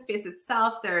in the space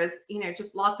itself, there's,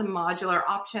 just lots of modular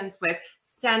options with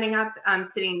standing up,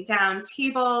 sitting down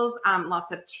tables,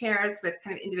 lots of chairs with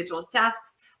kind of individual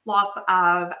desks, lots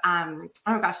of,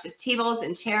 just tables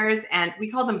and chairs. And we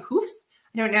call them poofs.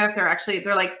 I don't know if they're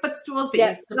like footstools, but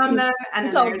you sit on them. And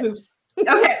then there's poofs.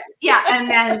 Okay. Yeah. And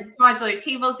then modular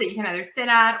tables that you can either sit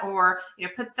at or,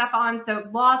 put stuff on. So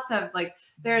lots of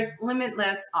there's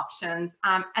limitless options.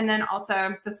 And then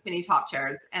also the spinny top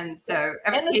chairs. And so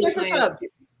and the surface hubs.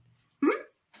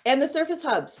 And the Surface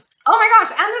Hubs. Oh my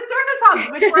gosh, and the Surface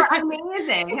Hubs, which were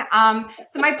amazing.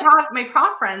 So my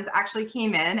prof friends actually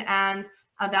came in, and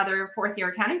the other fourth year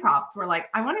accounting profs were like,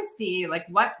 I want to see like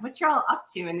what y'all up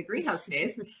to in the greenhouse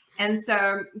space. And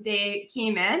so they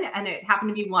came in, and it happened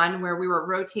to be one where we were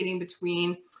rotating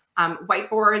between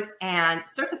whiteboards and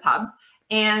Surface Hubs.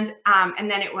 And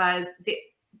then it was they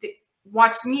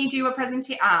watched me do a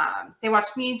presentation. They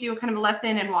watched me do kind of a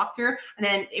lesson and walkthrough, and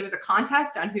then it was a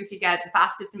contest on who could get the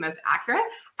fastest and most accurate.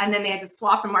 And then they had to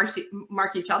swap and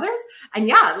mark each other's. And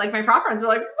yeah, like my prof friends were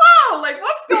like, "Wow, like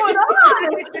what's going on?"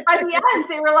 And at the end,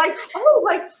 they were like, "Oh,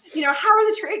 like how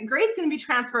are the grades going to be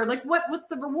transferred? Like what's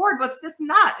the reward? What's this and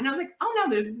that?" And I was like, "Oh no,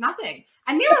 there's nothing."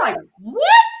 And they were like, "What?"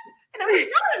 And I was like,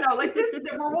 no, like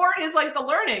the reward is like the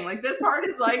learning. Like this part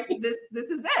is like, this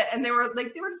is it. And they were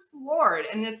just floored.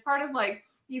 And it's part of like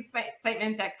the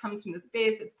excitement that comes from the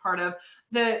space. It's part of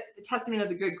the testament of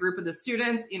the good group of the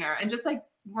students, and just like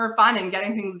we're fun and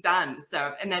getting things done.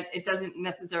 So, and that it doesn't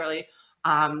necessarily,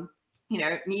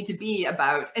 need to be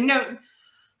about, and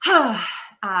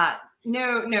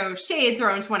no shade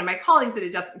thrown to one of my colleagues at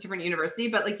a different university,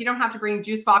 but like you don't have to bring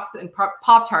juice box and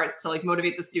Pop-Tarts to like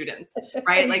motivate the students,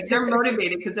 right? Like they're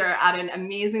motivated because they're at an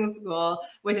amazing school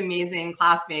with amazing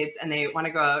classmates, and they want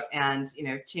to go out and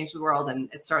change the world. And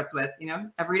it starts with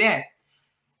every day.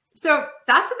 So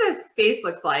that's what the space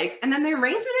looks like. And then the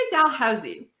arrangement at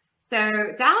Dalhousie. So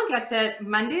Dal gets it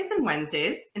Mondays and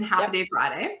Wednesdays and half a day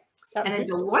Friday, and then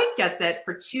Deloitte gets it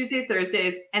for Tuesday,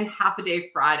 Thursdays, and half a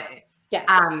day Friday. Yeah.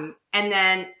 And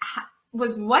then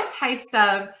what types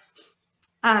of,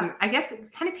 I guess,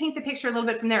 kind of paint the picture a little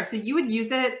bit from there. So you would use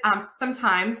it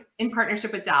sometimes in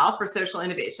partnership with Dal for social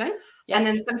innovation, and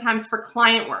then sometimes for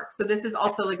client work. So this is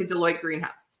also like a Deloitte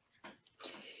Greenhouse.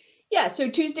 Yeah. So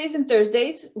Tuesdays and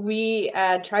Thursdays, we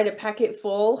try to pack it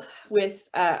full with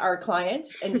our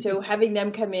clients. And so having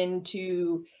them come in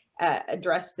to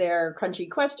address their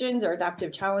crunchy questions or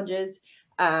adaptive challenges,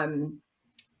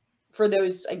 for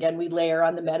those, again, we layer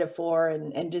on the metaphor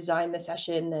and design the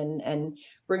session and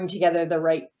bring together the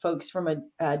right folks from a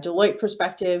Deloitte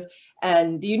perspective.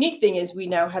 And the unique thing is we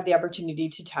now have the opportunity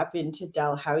to tap into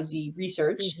Dalhousie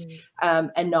research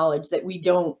and knowledge that we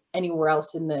don't anywhere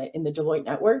else in the Deloitte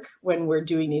network when we're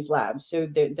doing these labs. So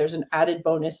there's an added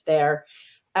bonus there.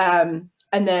 And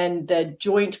then the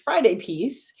joint Friday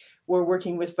piece, we're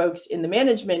working with folks in the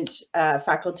management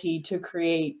faculty to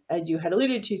create, as you had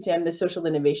alluded to, Sam, the social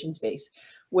innovation space,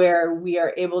 where we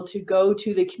are able to go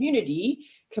to the community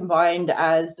combined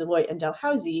as Deloitte and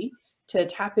Dalhousie to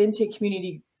tap into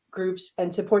community groups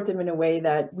and support them in a way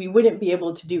that we wouldn't be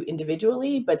able to do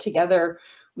individually, but together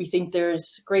we think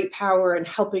there's great power in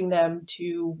helping them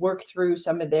to work through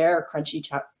some of their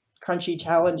crunchy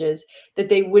challenges that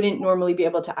they wouldn't normally be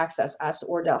able to access us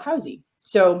or Dalhousie.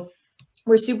 So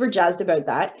we're super jazzed about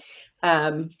that.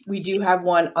 We do have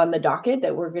one on the docket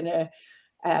that we're going to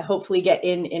hopefully get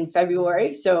in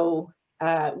February. So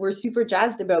we're super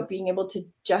jazzed about being able to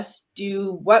just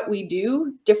do what we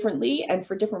do differently and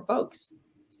for different folks.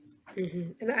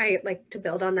 And I like to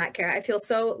build on that, Kara. I feel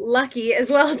so lucky as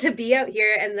well to be out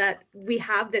here and that we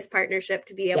have this partnership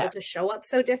to be able to show up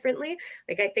so differently.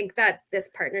 Like, I think that this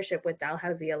partnership with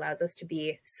Dalhousie allows us to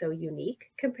be so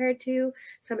unique compared to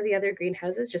some of the other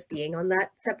greenhouses, just being on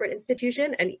that separate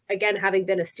institution. And again, having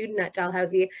been a student at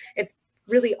Dalhousie, it's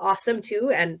really awesome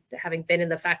too. And having been in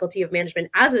the faculty of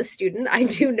management as a student, I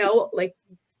do know like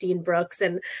Dean Brooks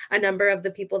and a number of the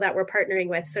people that we're partnering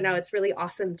with. So now it's really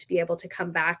awesome to be able to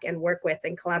come back and work with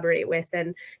and collaborate with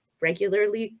and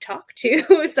regularly talk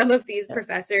to some of these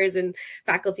professors and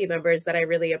faculty members that I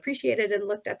really appreciated and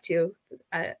looked up to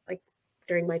like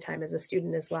during my time as a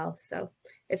student as well. So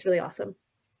it's really awesome.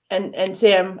 And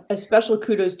Sam, a special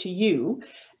kudos to you,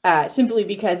 simply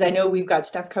because I know we've got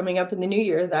stuff coming up in the new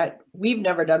year that we've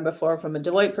never done before from a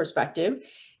Deloitte perspective,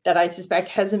 that I suspect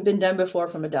hasn't been done before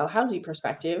from a Dalhousie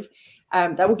perspective,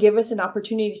 that will give us an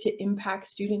opportunity to impact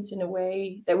students in a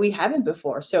way that we haven't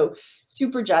before. So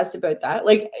super jazzed about that.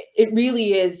 Like, it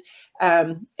really is,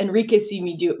 and Rika's seen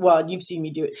me do it, well, you've seen me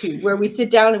do it too, where we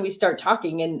sit down and we start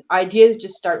talking and ideas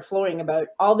just start flowing about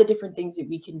all the different things that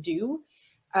we can do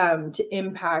to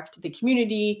impact the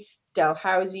community,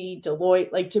 Dalhousie,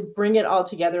 Deloitte, like to bring it all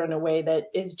together in a way that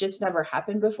is just never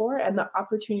happened before. And the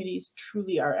opportunities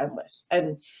truly are endless.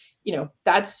 And, you know,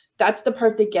 that's the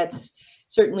part that gets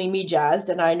certainly me jazzed.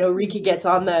 And I know Rika gets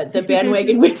on the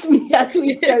bandwagon with me as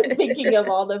we start thinking of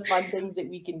all the fun things that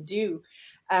we can do.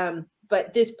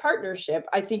 But this partnership,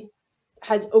 I think,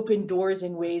 has opened doors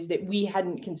in ways that we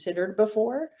hadn't considered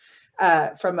before.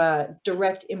 from a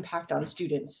direct impact on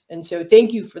students. And so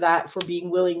thank you for that, for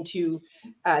being willing to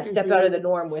step out of the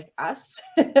norm with us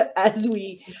as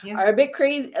we are a bit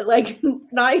crazy, like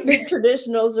not your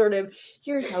traditional sort of,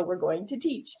 here's how we're going to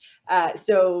teach.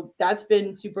 So that's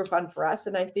been super fun for us.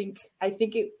 And I think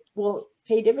it will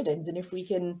pay dividends. And if we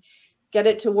can get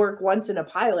it to work once in a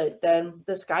pilot, then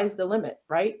the sky's the limit,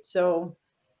 right? So.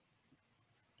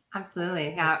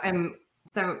 Absolutely. Yeah. And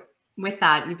so with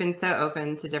that, you've been so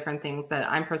open to different things that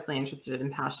I'm personally interested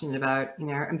and passionate about,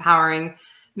 empowering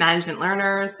management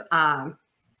learners.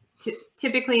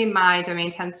 Typically my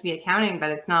domain tends to be accounting,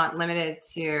 but it's not limited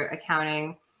to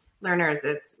accounting learners.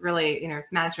 It's really,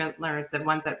 management learners, the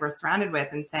ones that we're surrounded with,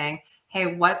 and saying,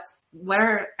 hey, what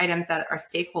are items that our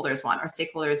stakeholders want? Our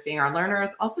stakeholders being our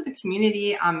learners, also the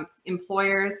community,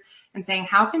 employers, and saying,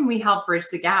 how can we help bridge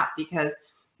the gap? Because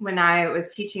when I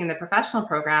was teaching in the professional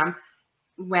program,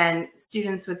 when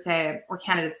students would say, or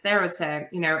candidates there would say,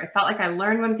 it felt like I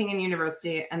learned one thing in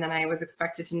university and then I was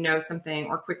expected to know something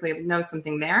or quickly know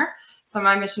something there. So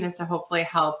my mission is to hopefully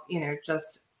help,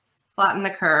 just flatten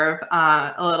the curve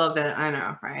a little bit. I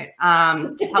know, right?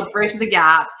 To help bridge the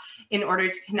gap in order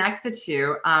to connect the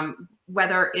two,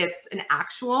 whether it's an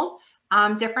actual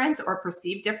difference or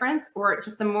perceived difference, or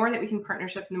just the more that we can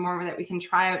partnership and the more that we can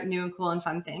try out new and cool and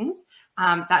fun things,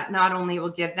 that not only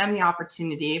will give them the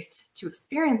opportunity to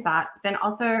experience that, but then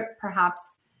also perhaps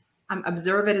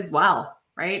observe it as well,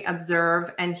 right?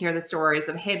 Observe and hear the stories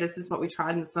of, hey, this is what we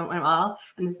tried and this went well.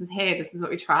 And this is, hey, this is what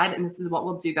we tried and this is what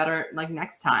we'll do better like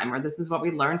next time, or this is what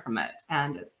we learned from it.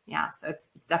 And yeah, so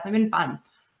it's definitely been fun.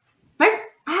 But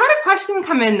I had a question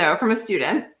come in though from a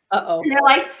student. Uh-oh. And they're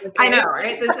like, okay. I know,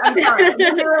 right? I'm sorry. And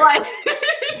they were like,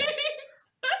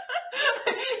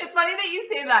 it's funny that you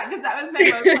say that, because that was my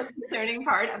most concerning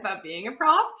part about being a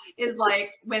prof, is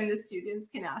like when the students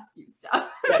can ask you stuff.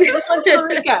 This one's for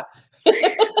Rika.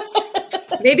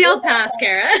 Maybe I'll pass,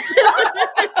 Kara.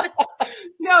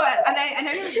 No, and I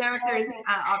don't know if there is an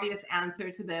obvious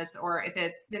answer to this, or if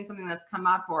it's been something that's come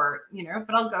up, or,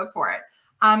 but I'll go for it.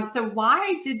 So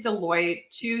why did Deloitte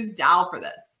choose Dal for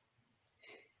this?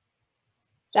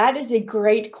 That is a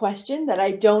great question that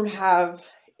I don't have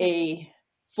a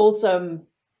fulsome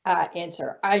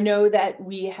answer. I know that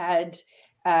we had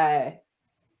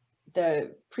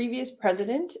the previous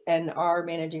president and our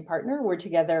managing partner were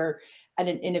together at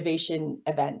an innovation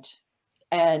event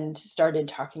and started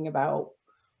talking about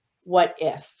what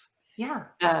if. Yeah.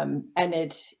 And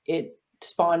it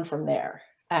spawned from there.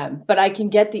 But I can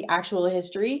get the actual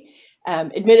history.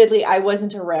 Admittedly, I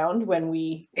wasn't around when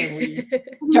we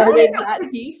started that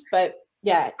piece, but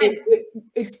yeah,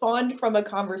 it spawned from a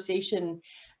conversation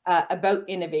about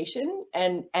innovation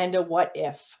and a what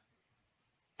if.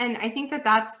 And I think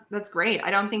that's great. I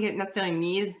don't think it necessarily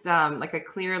needs like a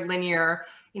clear linear,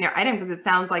 item, because it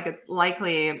sounds like it's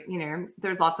likely,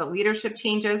 there's lots of leadership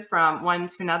changes from one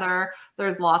to another.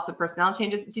 There's lots of personnel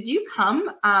changes. Did you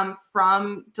come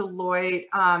from Deloitte,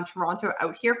 Toronto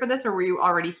out here for this, or were you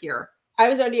already here? I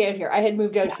was already out here. I had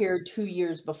moved out here 2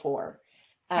 years before,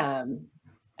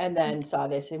 and then saw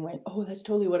this and went, oh, that's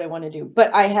totally what I want to do.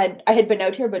 But I had been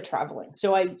out here, but traveling.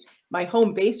 So my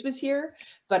home base was here,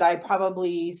 but I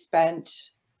probably spent,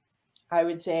 I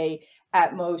would say,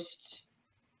 at most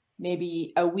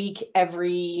maybe a week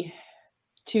every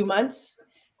 2 months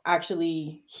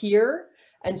actually here.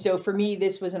 And so for me,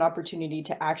 this was an opportunity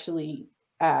to actually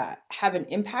have an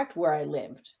impact where I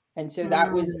lived. And so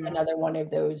that was another one of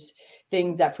those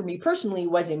things that for me personally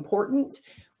was important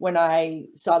when I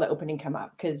saw the opening come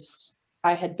up, because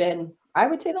I had been, I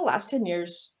would say the last 10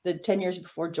 years, the 10 years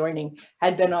before joining,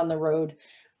 had been on the road.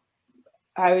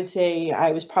 I would say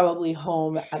I was probably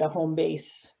home at a home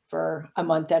base for a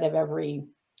month out of every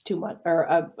 2 months,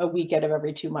 or a week out of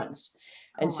every 2 months.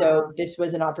 And so this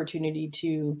was an opportunity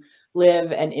to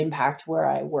live and impact where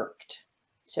I worked.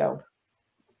 So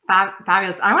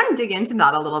fabulous. I want to dig into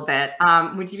that a little bit.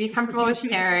 Would you be comfortable with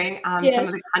sharing Yes. some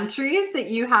of the countries that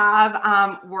you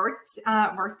have worked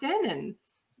in, and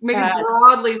maybe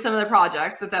broadly some of the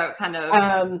projects without kind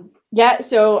of... Yeah,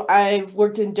 so I've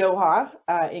worked in Doha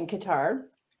in Qatar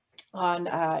on,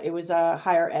 it was a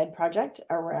higher ed project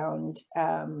around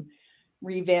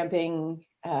revamping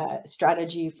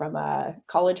strategy from a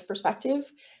college perspective.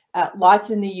 Lots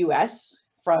in the US,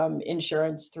 from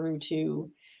insurance through to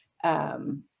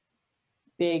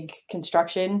big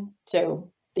construction.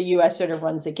 So the US sort of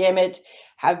runs the gamut.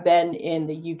 Have been in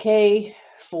the UK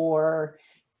for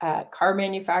car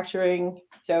manufacturing.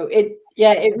 So it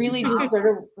really just sort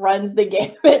of runs the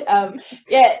gamut of,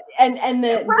 and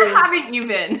where haven't you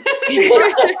been?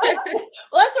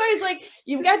 Well, that's why I was like,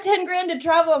 you've got 10 grand to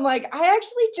travel. I'm like, I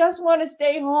actually just want to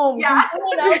stay home. Yeah. Can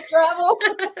someone else travel?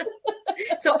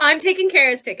 So I'm taking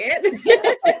Kara's ticket.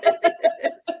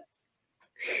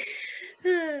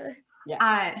 And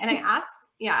I asked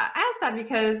that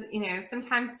because,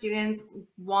 sometimes students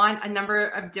want a number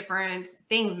of different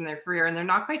things in their career and they're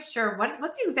not quite sure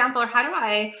what's the example, or how do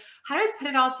I put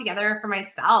it all together for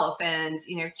myself? And,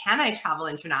 can I travel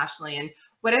internationally? And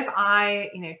what if I,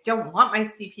 don't want my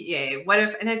CPA?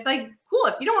 And it's like, cool,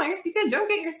 if you don't want your CPA, don't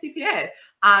get your CPA.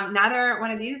 Neither one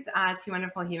of these two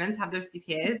wonderful humans have their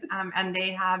CPAs, and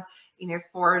they have,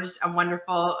 forged a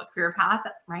wonderful career path,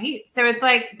 right? So it's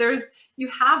like you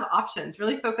have options.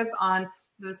 Really focus on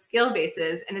those skill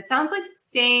bases. And it sounds like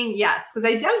saying yes, because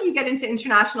I doubt you get into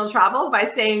international travel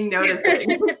by saying no to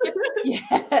things.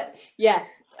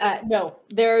 No,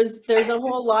 there's a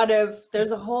whole lot of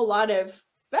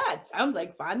that sounds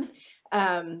like fun.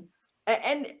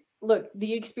 And look,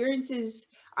 the experiences,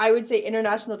 I would say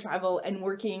international travel and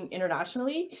working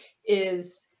internationally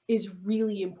is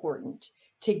really important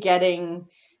to getting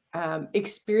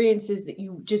experiences that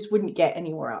you just wouldn't get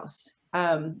anywhere else.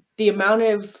 The amount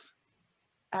of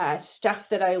stuff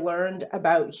that I learned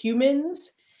about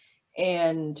humans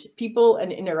and people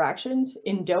and interactions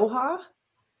in Doha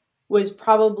was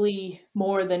probably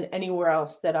more than anywhere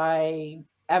else that I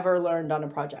ever learned on a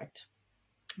project,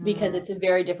 because it's a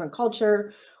very different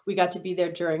culture. We got to be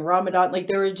there during Ramadan. Like,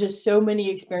 there were just so many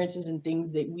experiences and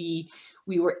things that we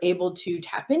were able to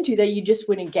tap into that you just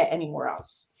wouldn't get anywhere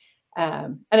else.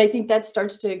 And I think that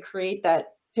starts to create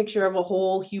that picture of a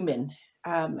whole human,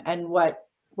 and what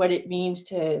it means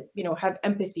to, have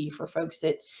empathy for folks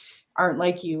that aren't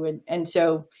like you. And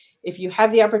so if you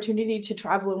have the opportunity to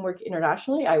travel and work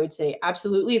internationally, I would say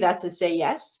absolutely, that's a say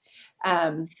yes.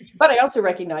 But I also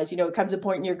recognize, it comes a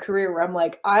point in your career where I'm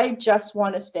like, I just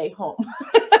want to stay home.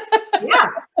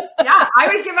 Yeah, I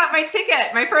would give up my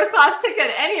ticket, my first class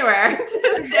ticket anywhere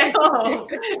to stay home.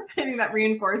 I think that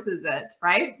reinforces it,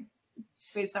 right?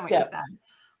 Based on what you said.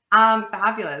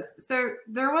 Fabulous. So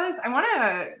I want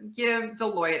to give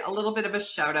Deloitte a little bit of a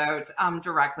shout out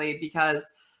directly, because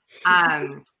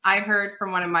I heard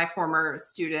from one of my former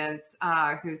students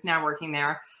who's now working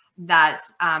there that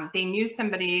they knew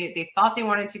somebody, they thought they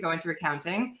wanted to go into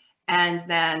accounting, and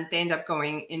then they end up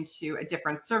going into a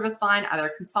different service line,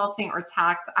 either consulting or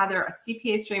tax, either a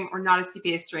CPA stream or not a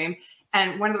CPA stream.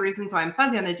 And one of the reasons why I'm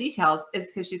fuzzy on the details is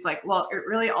because she's like, well, it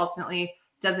really ultimately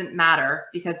doesn't matter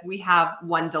because we have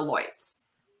one Deloitte.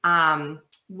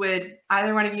 Would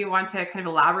either one of you want to kind of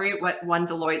elaborate what one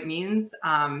Deloitte means,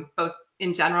 both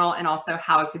in general and also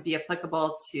how it could be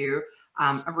applicable to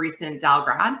a recent Dal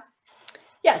grad?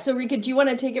 Yeah. So Rika, do you want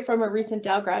to take it from a recent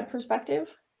Dal grad perspective?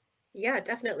 Yeah,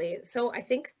 definitely. So I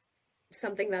think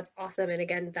something that's awesome, and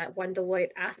again, that one Deloitte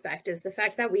aspect, is the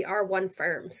fact that we are one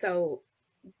firm. So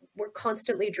we're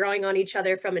constantly drawing on each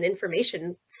other from an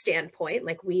information standpoint.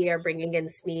 Like, we are bringing in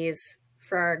SMEs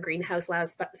for our greenhouse lab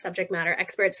subject matter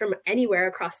experts from anywhere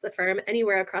across the firm,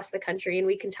 anywhere across the country, and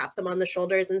we can tap them on the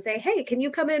shoulders and say, hey, can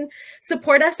you come and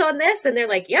support us on this? And they're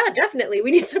like, yeah, definitely, we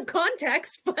need some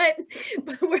context, but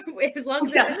as long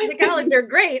as it's in the calendar,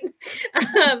 great.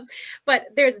 But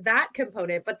there's that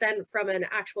component. But then from an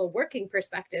actual working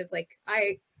perspective, like,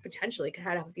 I potentially could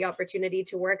have the opportunity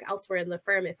to work elsewhere in the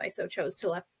firm if I so chose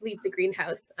to leave the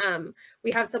greenhouse.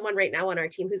 We have someone right now on our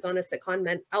team who's on a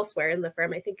secondment elsewhere in the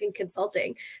firm, I think in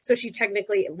consulting. So she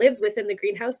technically lives within the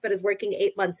greenhouse, but is working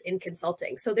 8 months in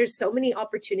consulting. So there's so many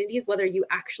opportunities, whether you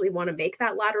actually want to make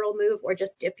that lateral move or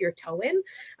just dip your toe in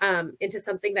into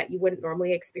something that you wouldn't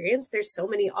normally experience. There's so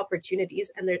many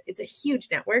opportunities, and it's a huge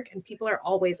network, and people are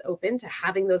always open to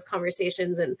having those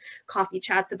conversations and coffee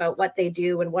chats about what they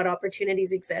do and what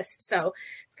opportunities exist. So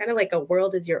it's kind of like a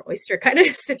world is your oyster kind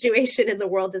of situation in the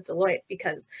world of Deloitte,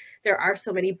 because there are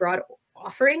so many broad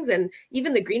offerings. And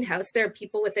even the greenhouse, there are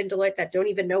people within Deloitte that don't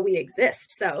even know we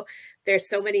exist. So there's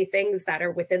so many things that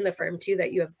are within the firm too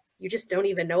that you just don't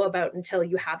even know about until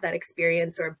you have that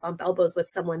experience or bump elbows with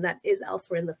someone that is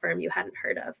elsewhere in the firm you hadn't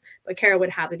heard of. But Kara would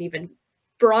have an even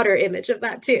broader image of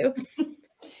that too.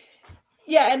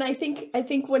 Yeah, and I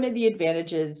think one of the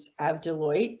advantages of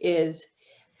Deloitte is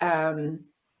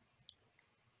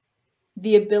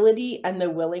the ability and the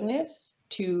willingness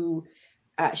to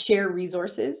share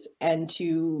resources and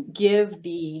to give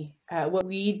the what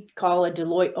we call a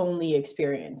Deloitte only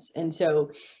experience. And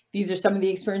so these are some of the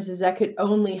experiences that could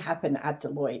only happen at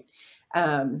Deloitte,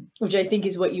 which I think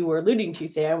is what you were alluding to,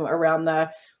 Sam, around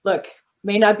the, look,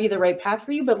 may not be the right path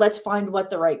for you, but let's find what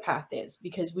the right path is,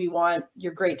 because we want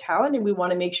your great talent and we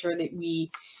want to make sure that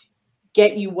we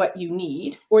get you what you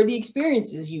need or the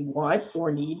experiences you want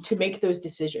or need to make those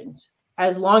decisions,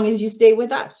 as long as you stay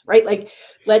with us, right? Like,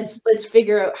 let's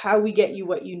figure out how we get you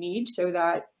what you need so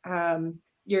that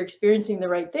you're experiencing the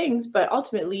right things, but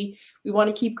ultimately we want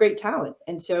to keep great talent.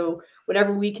 And so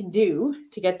whatever we can do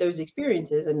to get those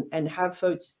experiences and have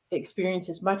folks experience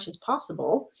as much as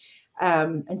possible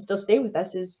and still stay with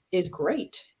us is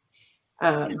great.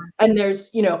 And there's,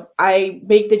 you know, I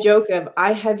make the joke of,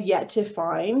 I have yet to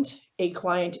find a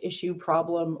client issue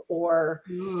problem or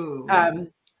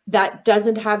that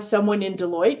doesn't have someone in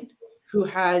Deloitte who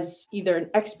has either an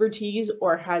expertise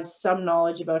or has some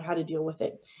knowledge about how to deal with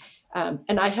it.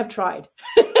 And I have tried.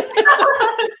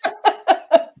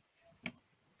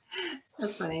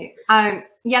 That's funny.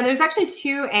 Yeah, there's actually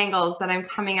two angles that I'm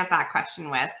coming at that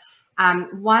question with.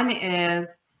 One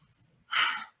is,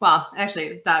 well,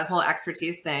 actually, that whole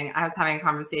expertise thing. I was having a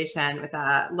conversation with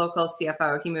a local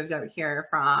CFO. He moved out here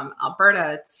from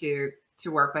Alberta to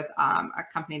work with a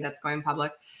company that's going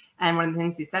public. And one of the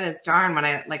things he said is, darn, when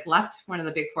I like left one of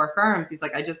the big four firms, he's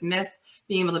like, I just miss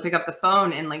being able to pick up the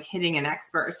phone and like hitting an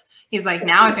expert. He's like,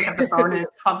 now I pick up the phone and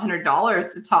it's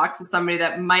 $1,200 to talk to somebody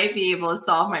that might be able to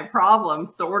solve my problem,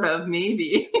 sort of,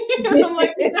 maybe. I'm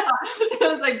like, yeah.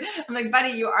 I'm like, buddy,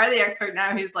 you are the expert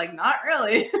now. He's like, not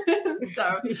really. So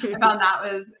I found that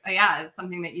was, yeah, it's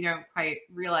something that you don't quite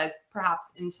realize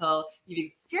perhaps until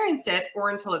you've experienced it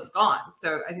or until it's gone.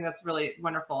 So I think that's really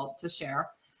wonderful to share.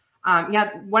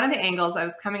 Yeah, one of the angles I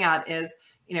was coming at is,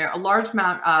 you know, a large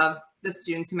amount of the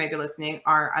students who might be listening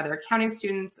are either accounting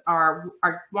students or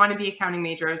want to be accounting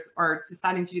majors or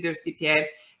deciding to do their CPA.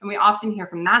 And we often hear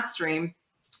from that stream,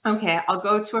 okay, I'll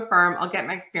go to a firm, I'll get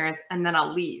my experience, and then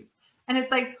I'll leave. And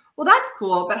it's like, well, that's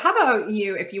cool. But how about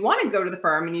you, if you want to go to the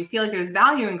firm and you feel like there's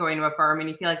value in going to a firm and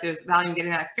you feel like there's value in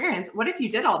getting that experience, what if you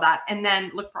did all that and then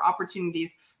look for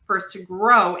opportunities first to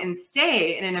grow and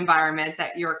stay in an environment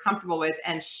that you're comfortable with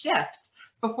and shift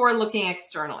before looking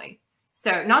externally?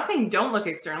 So not saying don't look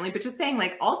externally, but just saying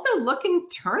like also look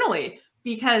internally,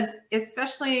 because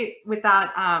especially with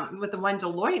that, with the one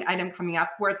Deloitte item coming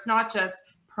up where it's not just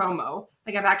promo,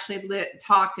 like I've actually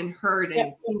talked and heard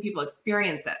and seen people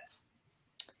experience it.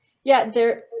 Yeah,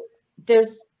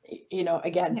 there's, you know,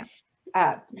 again,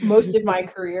 most of my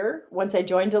career, once I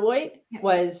joined Deloitte,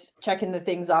 was checking the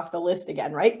things off the list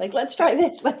again, right? Like, let's try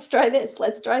this, let's try this,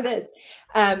 let's try this.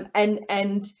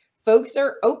 And folks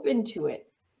are open to it,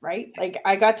 right? Like,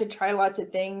 I got to try lots of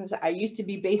things. I used to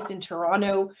be based in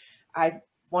Toronto. I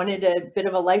wanted a bit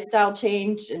of a lifestyle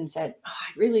change and said, oh,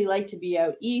 I'd really like to be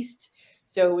out east.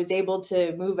 So was able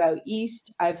to move out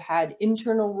east. I've had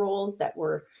internal roles that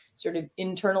were sort of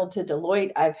internal to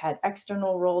Deloitte. I've had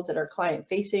external roles that are client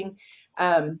facing.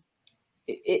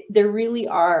 There really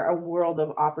are a world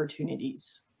of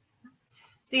opportunities.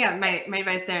 So yeah, my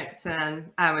advice there to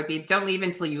them would be don't leave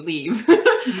until you leave.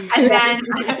 and then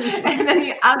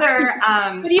the other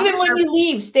but even when you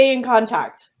leave, stay in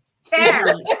contact. Fair.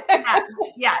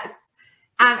 Yes.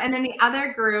 And then the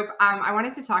other group I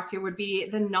wanted to talk to would be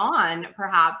the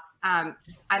perhaps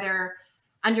either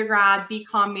undergrad,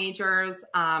 BCom majors,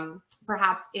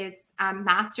 perhaps it's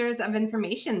Masters of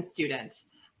Information student.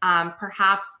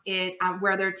 Perhaps it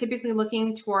where they're typically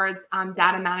looking towards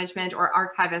data management or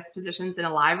archivist positions in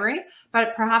a library,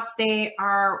 but perhaps they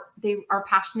are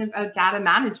passionate about data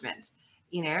management.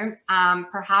 You know,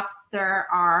 perhaps there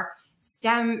are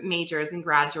STEM majors and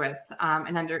graduates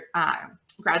and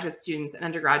graduate students and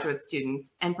undergraduate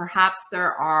students, and perhaps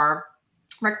there are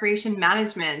recreation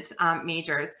management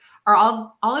majors. Are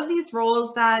all of these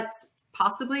roles that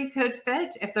possibly could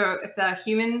fit if the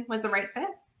human was the right fit?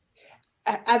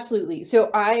 Absolutely.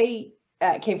 So I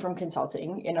came from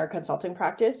consulting in our consulting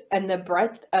practice, and the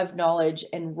breadth of knowledge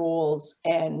and roles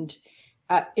and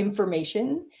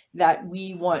information that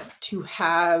we want to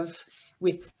have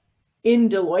within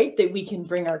Deloitte that we can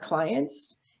bring our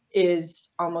clients is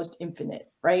almost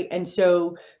infinite, right? And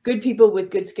so good people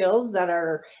with good skills that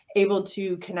are able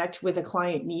to connect with a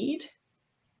client need,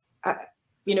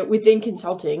 you know, within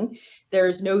consulting,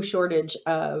 there's no shortage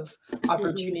of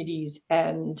opportunities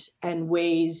and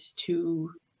ways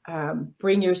to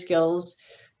bring your skills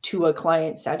to a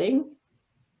client setting,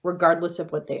 regardless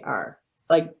of what they are.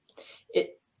 Like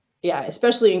yeah,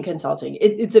 especially in consulting,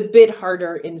 it's a bit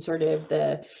harder in sort of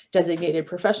the designated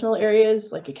professional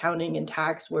areas like accounting and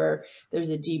tax, where there's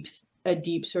a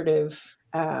deep sort of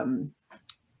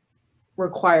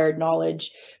required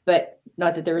knowledge, but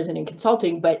not that there isn't in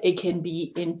consulting, but it can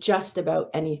be in just about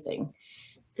anything.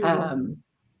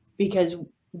 Because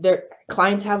their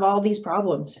clients have all these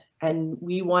problems, and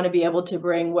we want to be able to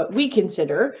bring what we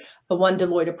consider a one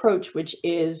Deloitte approach, which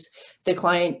is the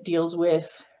client deals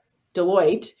with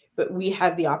Deloitte, but we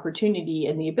have the opportunity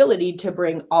and the ability to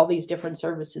bring all these different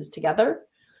services together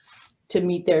to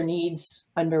meet their needs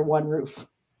under one roof.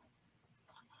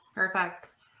 Perfect.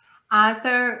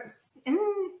 So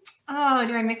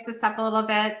do I mix this up a little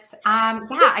bit? Yeah,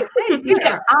 I kind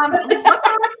of do.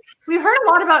 We heard a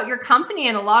lot about your company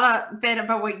and a bit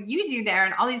about what you do there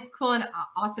and all these cool and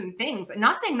awesome things. I'm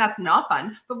not saying that's not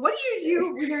fun, but what do you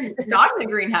do when you're not in the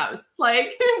greenhouse?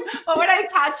 Like, what would I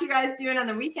catch you guys doing on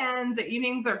the weekends or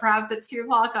evenings or perhaps at 2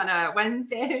 o'clock on a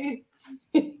Wednesday?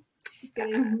 Just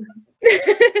kidding.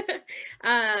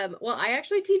 Well, I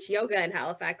actually teach yoga in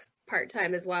Halifax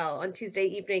part-time as well. On Tuesday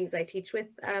evenings, I teach with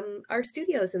our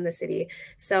studios in the city.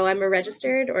 So I'm a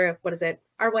registered, or what is it,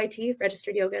 RYT,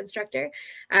 registered yoga instructor,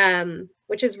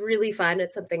 which is really fun.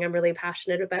 It's something I'm really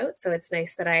passionate about. So it's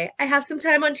nice that I have some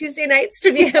time on Tuesday nights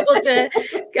to be able to,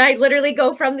 I literally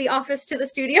go from the office to the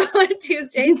studio on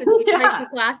Tuesdays and teach my 2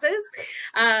 classes.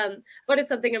 But it's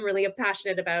something I'm really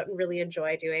passionate about and really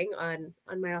enjoy doing on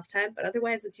my off time. But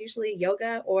otherwise, it's usually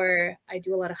yoga, or I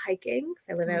do a lot of hiking because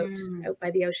I live out by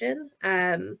the ocean,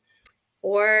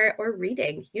 or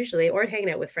reading usually, or hanging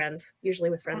out with friends,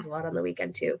 usually with friends a lot on the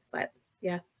weekend too. But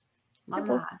yeah. Love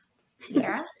that.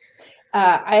 Yeah.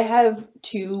 I have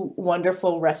 2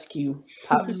 wonderful rescue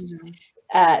pups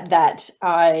that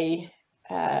I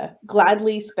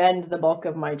gladly spend the bulk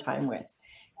of my time with.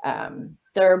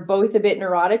 They're both a bit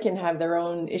neurotic and have their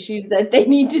own issues that they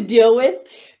need to deal with,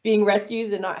 being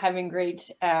rescues and not having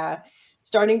great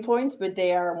starting points, but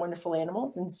they are wonderful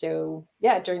animals. And so,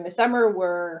 yeah, during the summer,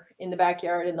 we're in the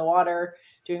backyard in the water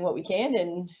doing what we can.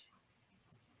 And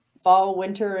fall,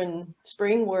 winter, and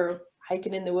spring, we're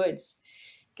hiking in the woods,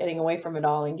 getting away from it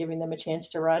all and giving them a chance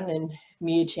to run and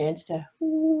me a chance to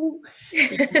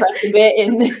press a bit.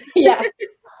 And yeah.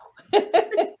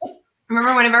 I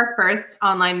remember one of our first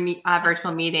online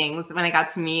virtual meetings when I got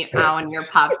to meet one of your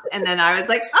pups, and then I was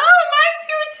like, "Oh, mine's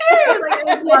here too!" Like, it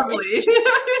was lovely.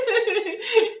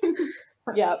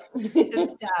 Yep.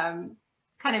 Just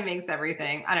kind of makes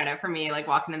everything. I don't know. For me, like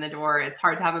walking in the door, it's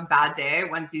hard to have a bad day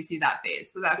once you see that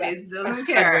face, because that face doesn't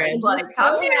care. It's like,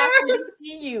 come here. To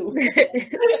see you.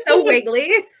 So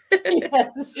wiggly.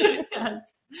 Yes. Yes.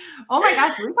 Oh my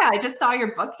gosh, Rika, I just saw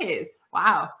your bookcase.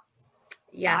 Wow.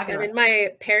 Yes, I'm in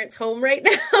my parents' home right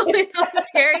now in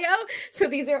Ontario. So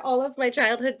these are all of my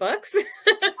childhood books.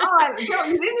 Oh, you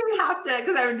didn't even have to,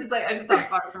 because I just thought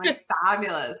books. I'm like,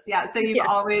 fabulous. Yeah. So you've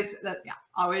always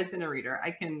been a reader.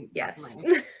 I can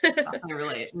definitely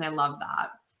relate. And I love that.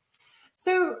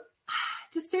 So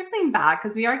just circling back,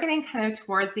 because we are getting kind of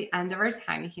towards the end of our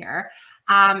time here,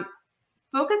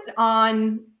 focused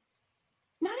on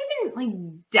not even like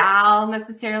DAL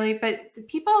necessarily, but the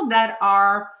people that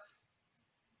are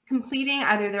completing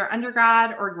either their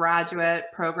undergrad or graduate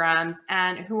programs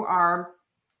and who are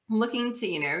looking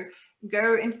to,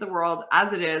 go into the world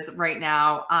as it is right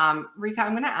now. Rika,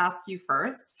 I'm going to ask you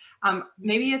first.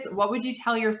 Maybe it's, what would you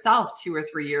tell yourself 2 or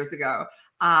 3 years ago?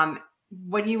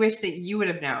 What do you wish that you would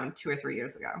have known 2 or 3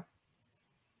 years ago?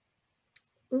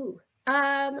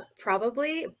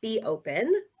 Probably be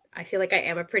open. I feel like I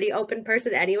am a pretty open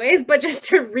person anyways, but just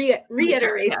to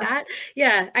reiterate that.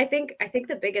 Yeah, I think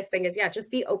the biggest thing is, just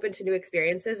be open to new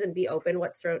experiences and be open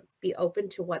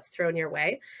to what's thrown your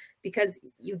way, because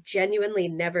you genuinely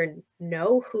never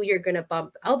know who you're going to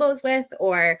bump elbows with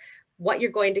or what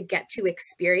you're going to get to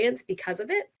experience because of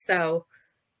it. So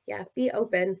yeah, be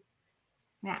open.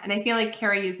 Yeah. And I feel like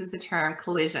Kara uses the term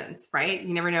collisions, right?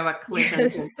 You never know what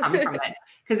collisions will come from it.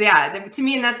 Because to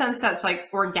me, and that sounds such like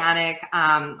organic,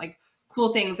 like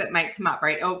cool things that might come up,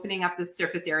 right? Opening up the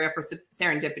surface area for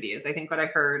serendipity is, I think, what I've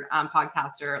heard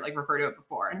podcaster like refer to it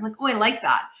before. And I'm like, oh, I like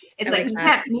that. It's like you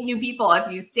can't meet new people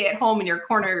if you stay at home in your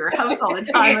corner of your house all the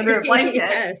time under a blanket.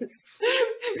 Yes.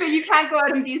 But you can't go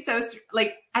out and be so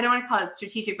like, I don't want to call it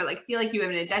strategic, but like feel like you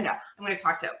have an agenda. I'm going to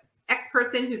talk to X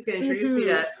person who's going to introduce me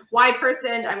to Y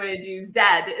person. I'm going to do Z.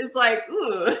 It's like,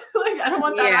 ooh, like I don't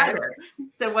want that either.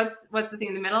 So what's the thing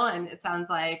in the middle? And it sounds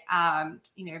like,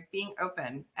 being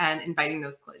open and inviting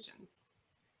those collisions.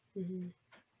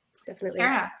 Definitely.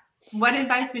 Kara, what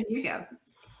advice would you give?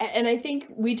 And I think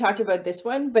we talked about this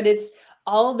one, but it's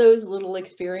all those little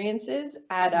experiences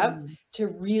add up to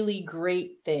really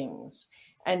great things.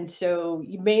 And so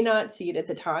you may not see it at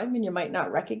the time and you might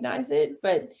not recognize it,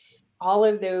 but all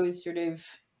of those sort of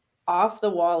off the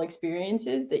wall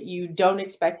experiences that you don't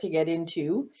expect to get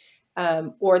into,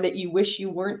 or that you wish you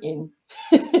weren't in,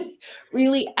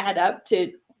 really add up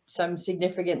to some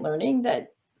significant learning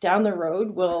that down the road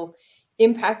will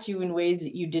impact you in ways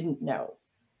that you didn't know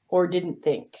or didn't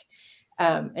think.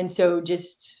 And so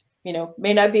just,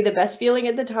 may not be the best feeling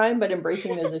at the time, but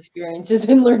embracing those experiences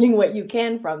and learning what you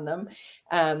can from them,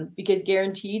 because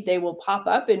guaranteed they will pop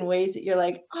up in ways that you're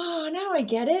like, oh, now I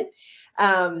get it,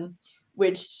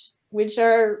 which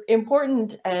are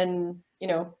important. And,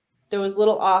 those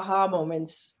little aha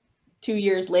moments 2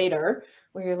 years later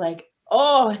where you're like,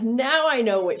 oh, now I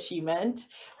know what she meant,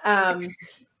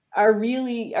 are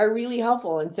really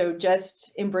helpful. And so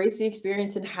just embrace the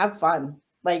experience and have fun.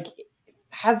 Like,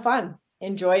 have fun,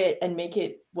 enjoy it, and make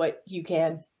it what you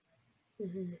can.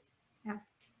 Mm-hmm. Yeah,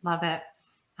 love it.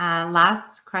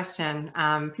 Last question.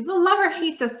 People love or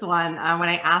hate this one when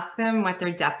I ask them what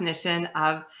their definition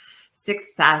of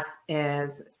success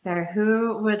is. So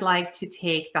who would like to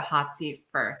take the hot seat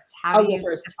first? How do you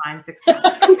define success?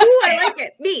 Ooh, I like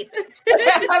it. Me.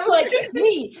 I'm like,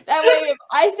 me. That way, if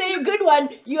I say a good one,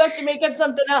 you have to make up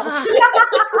something else.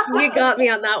 You got me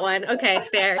on that one. Okay,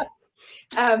 fair.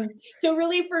 So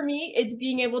really for me, it's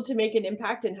being able to make an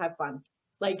impact and have fun.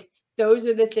 Like, those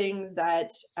are the things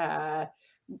that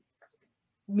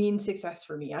mean success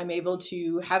for me. I'm able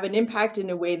to have an impact in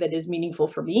a way that is meaningful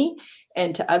for me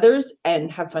and to others and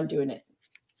have fun doing it.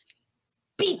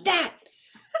 Beat that.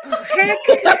 Oh, heck.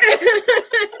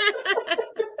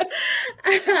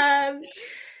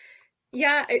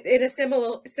 Yeah, in a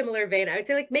similar vein, I would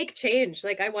say, like, make change.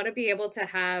 Like, I want to be able to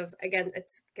have, again, I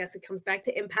guess it comes back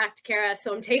to impact, Kara.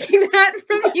 So I'm taking that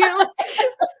from you.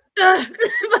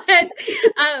 But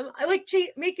I like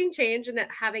making change and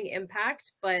having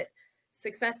impact. But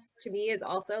success to me is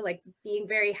also like being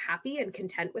very happy and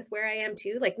content with where I am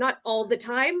too. Like, not all the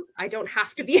time. I don't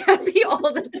have to be happy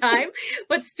all the time,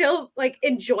 but still like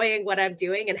enjoying what I'm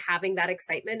doing and having that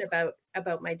excitement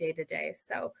about my day to day.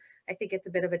 So I think it's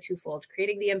a bit of a twofold,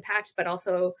 creating the impact, but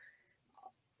also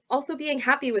being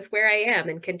happy with where I am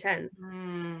and content.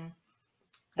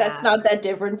 That's not that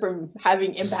different from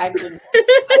having impact and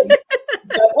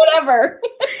whatever.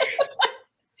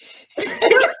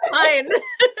 It's fine.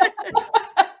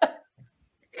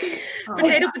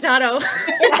 Potato.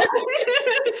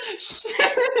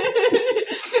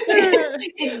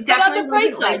 It definitely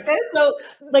wasn't like this. So,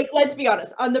 like, let's be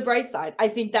honest. On the bright side, I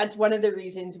think that's one of the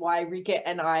reasons why Rika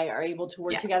and I are able to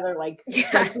work together like we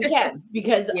can,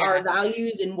 because our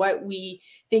values and what we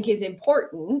think is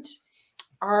important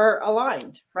are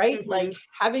aligned, right? Mm-hmm. Like,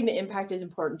 having the impact is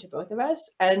important to both of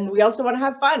us, and we also want to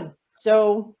have fun.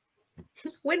 So,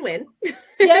 win-win.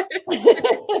 Yeah.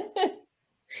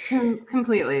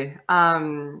 Completely.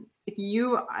 If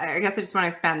you, I guess I just want to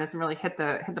expand this and really hit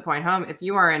the point home. If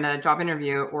you are in a job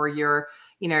interview or you're,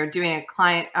 doing a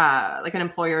client, like an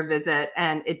employer visit,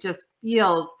 and it just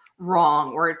feels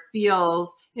wrong, or it feels,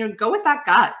 go with that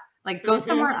gut, like go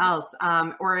somewhere else.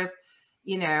 Or if,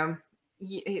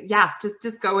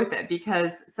 just go with it,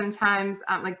 because sometimes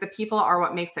like the people are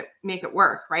what make it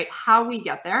work, right? How we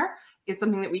get there is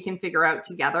something that we can figure out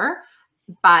together.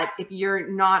 But if you're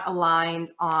not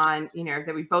aligned on,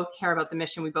 that we both care about the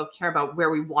mission, we both care about where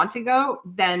we want to go,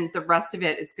 then the rest of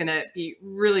it is going to be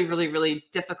really, really, really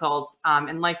difficult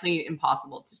and likely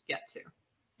impossible to get to.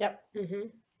 Yep. Mm-hmm.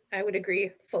 I would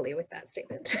agree fully with that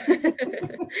statement.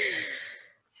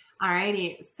 All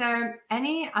righty. So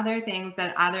any other things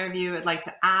that either of you would like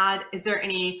to add? Is there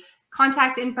any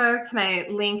contact info? Can I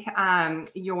link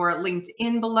your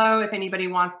LinkedIn below if anybody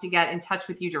wants to get in touch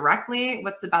with you directly?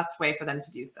 What's the best way for them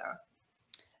to do so?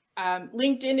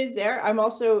 LinkedIn is there. I'm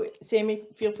also, Sammy,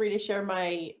 feel free to share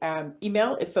my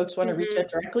email if folks want to reach out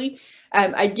directly.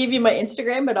 I'd give you my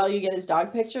Instagram, but all you get is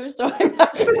dog pictures. So I'm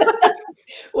not sure that's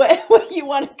what you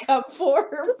want to come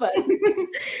for. But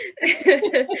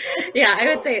yeah, I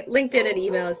would say LinkedIn and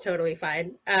email is totally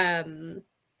fine.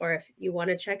 Or if you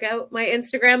want to check out my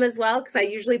Instagram as well, because I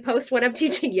usually post when I'm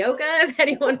teaching yoga, if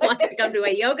anyone wants to come to a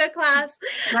yoga class.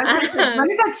 When is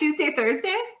that, Tuesday,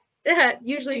 Thursday?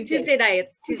 Usually Tuesday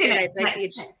nights. Tuesday nights I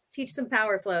teach some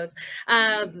power flows.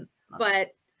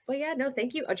 But yeah, no,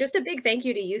 thank you. Just a big thank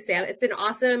you to you, Sam. It's been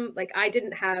awesome. Like, I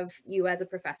didn't have you as a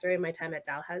professor in my time at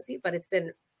Dalhousie, but it's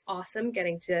been awesome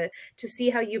getting to see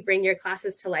how you bring your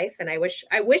classes to life. And I wish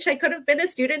I could have been a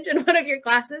student in one of your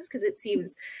classes, because it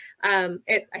seems I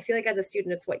feel like as a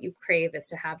student, it's what you crave, is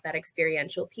to have that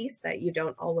experiential piece that you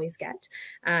don't always get.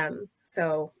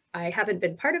 So I haven't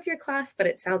been part of your class, but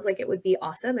it sounds like it would be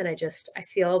awesome. And I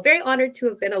feel very honored to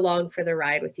have been along for the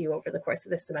ride with you over the course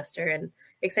of this semester, and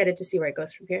excited to see where it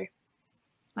goes from here.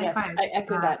 Yes, I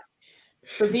echo that.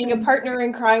 For being a partner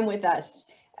in crime with us.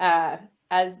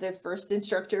 As the first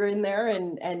instructor in there,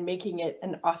 and making it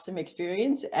an awesome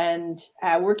experience, and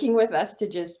working with us to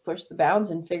just push the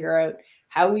bounds and figure out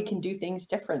how we can do things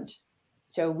different.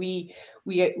 So we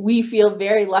feel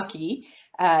very lucky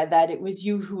that it was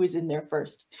you who was in there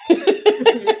first.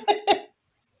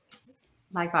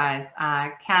 Likewise,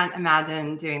 can't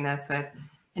imagine doing this with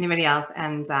anybody else.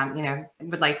 And, you know,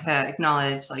 would like to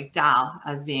acknowledge like Dal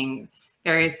as being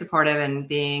very supportive and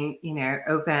being, you know,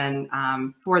 open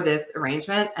for this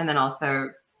arrangement. And then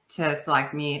also to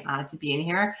select me to be in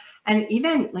here, and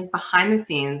even like behind the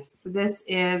scenes. So this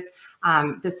is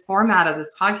this format of this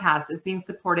podcast is being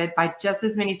supported by just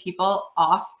as many people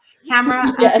off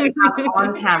camera as we have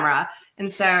on camera.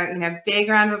 And so, you know, big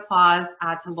round of applause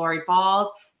to Lori Bald,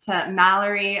 to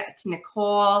Mallory, to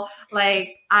Nicole.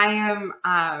 Like I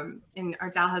am in our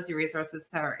Dalhousie resources.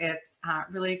 So it's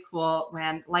really cool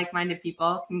when like-minded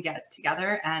people can get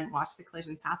together and watch the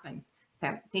collisions happen.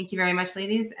 So thank you very much,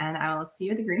 ladies, and I will see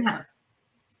you at the greenhouse.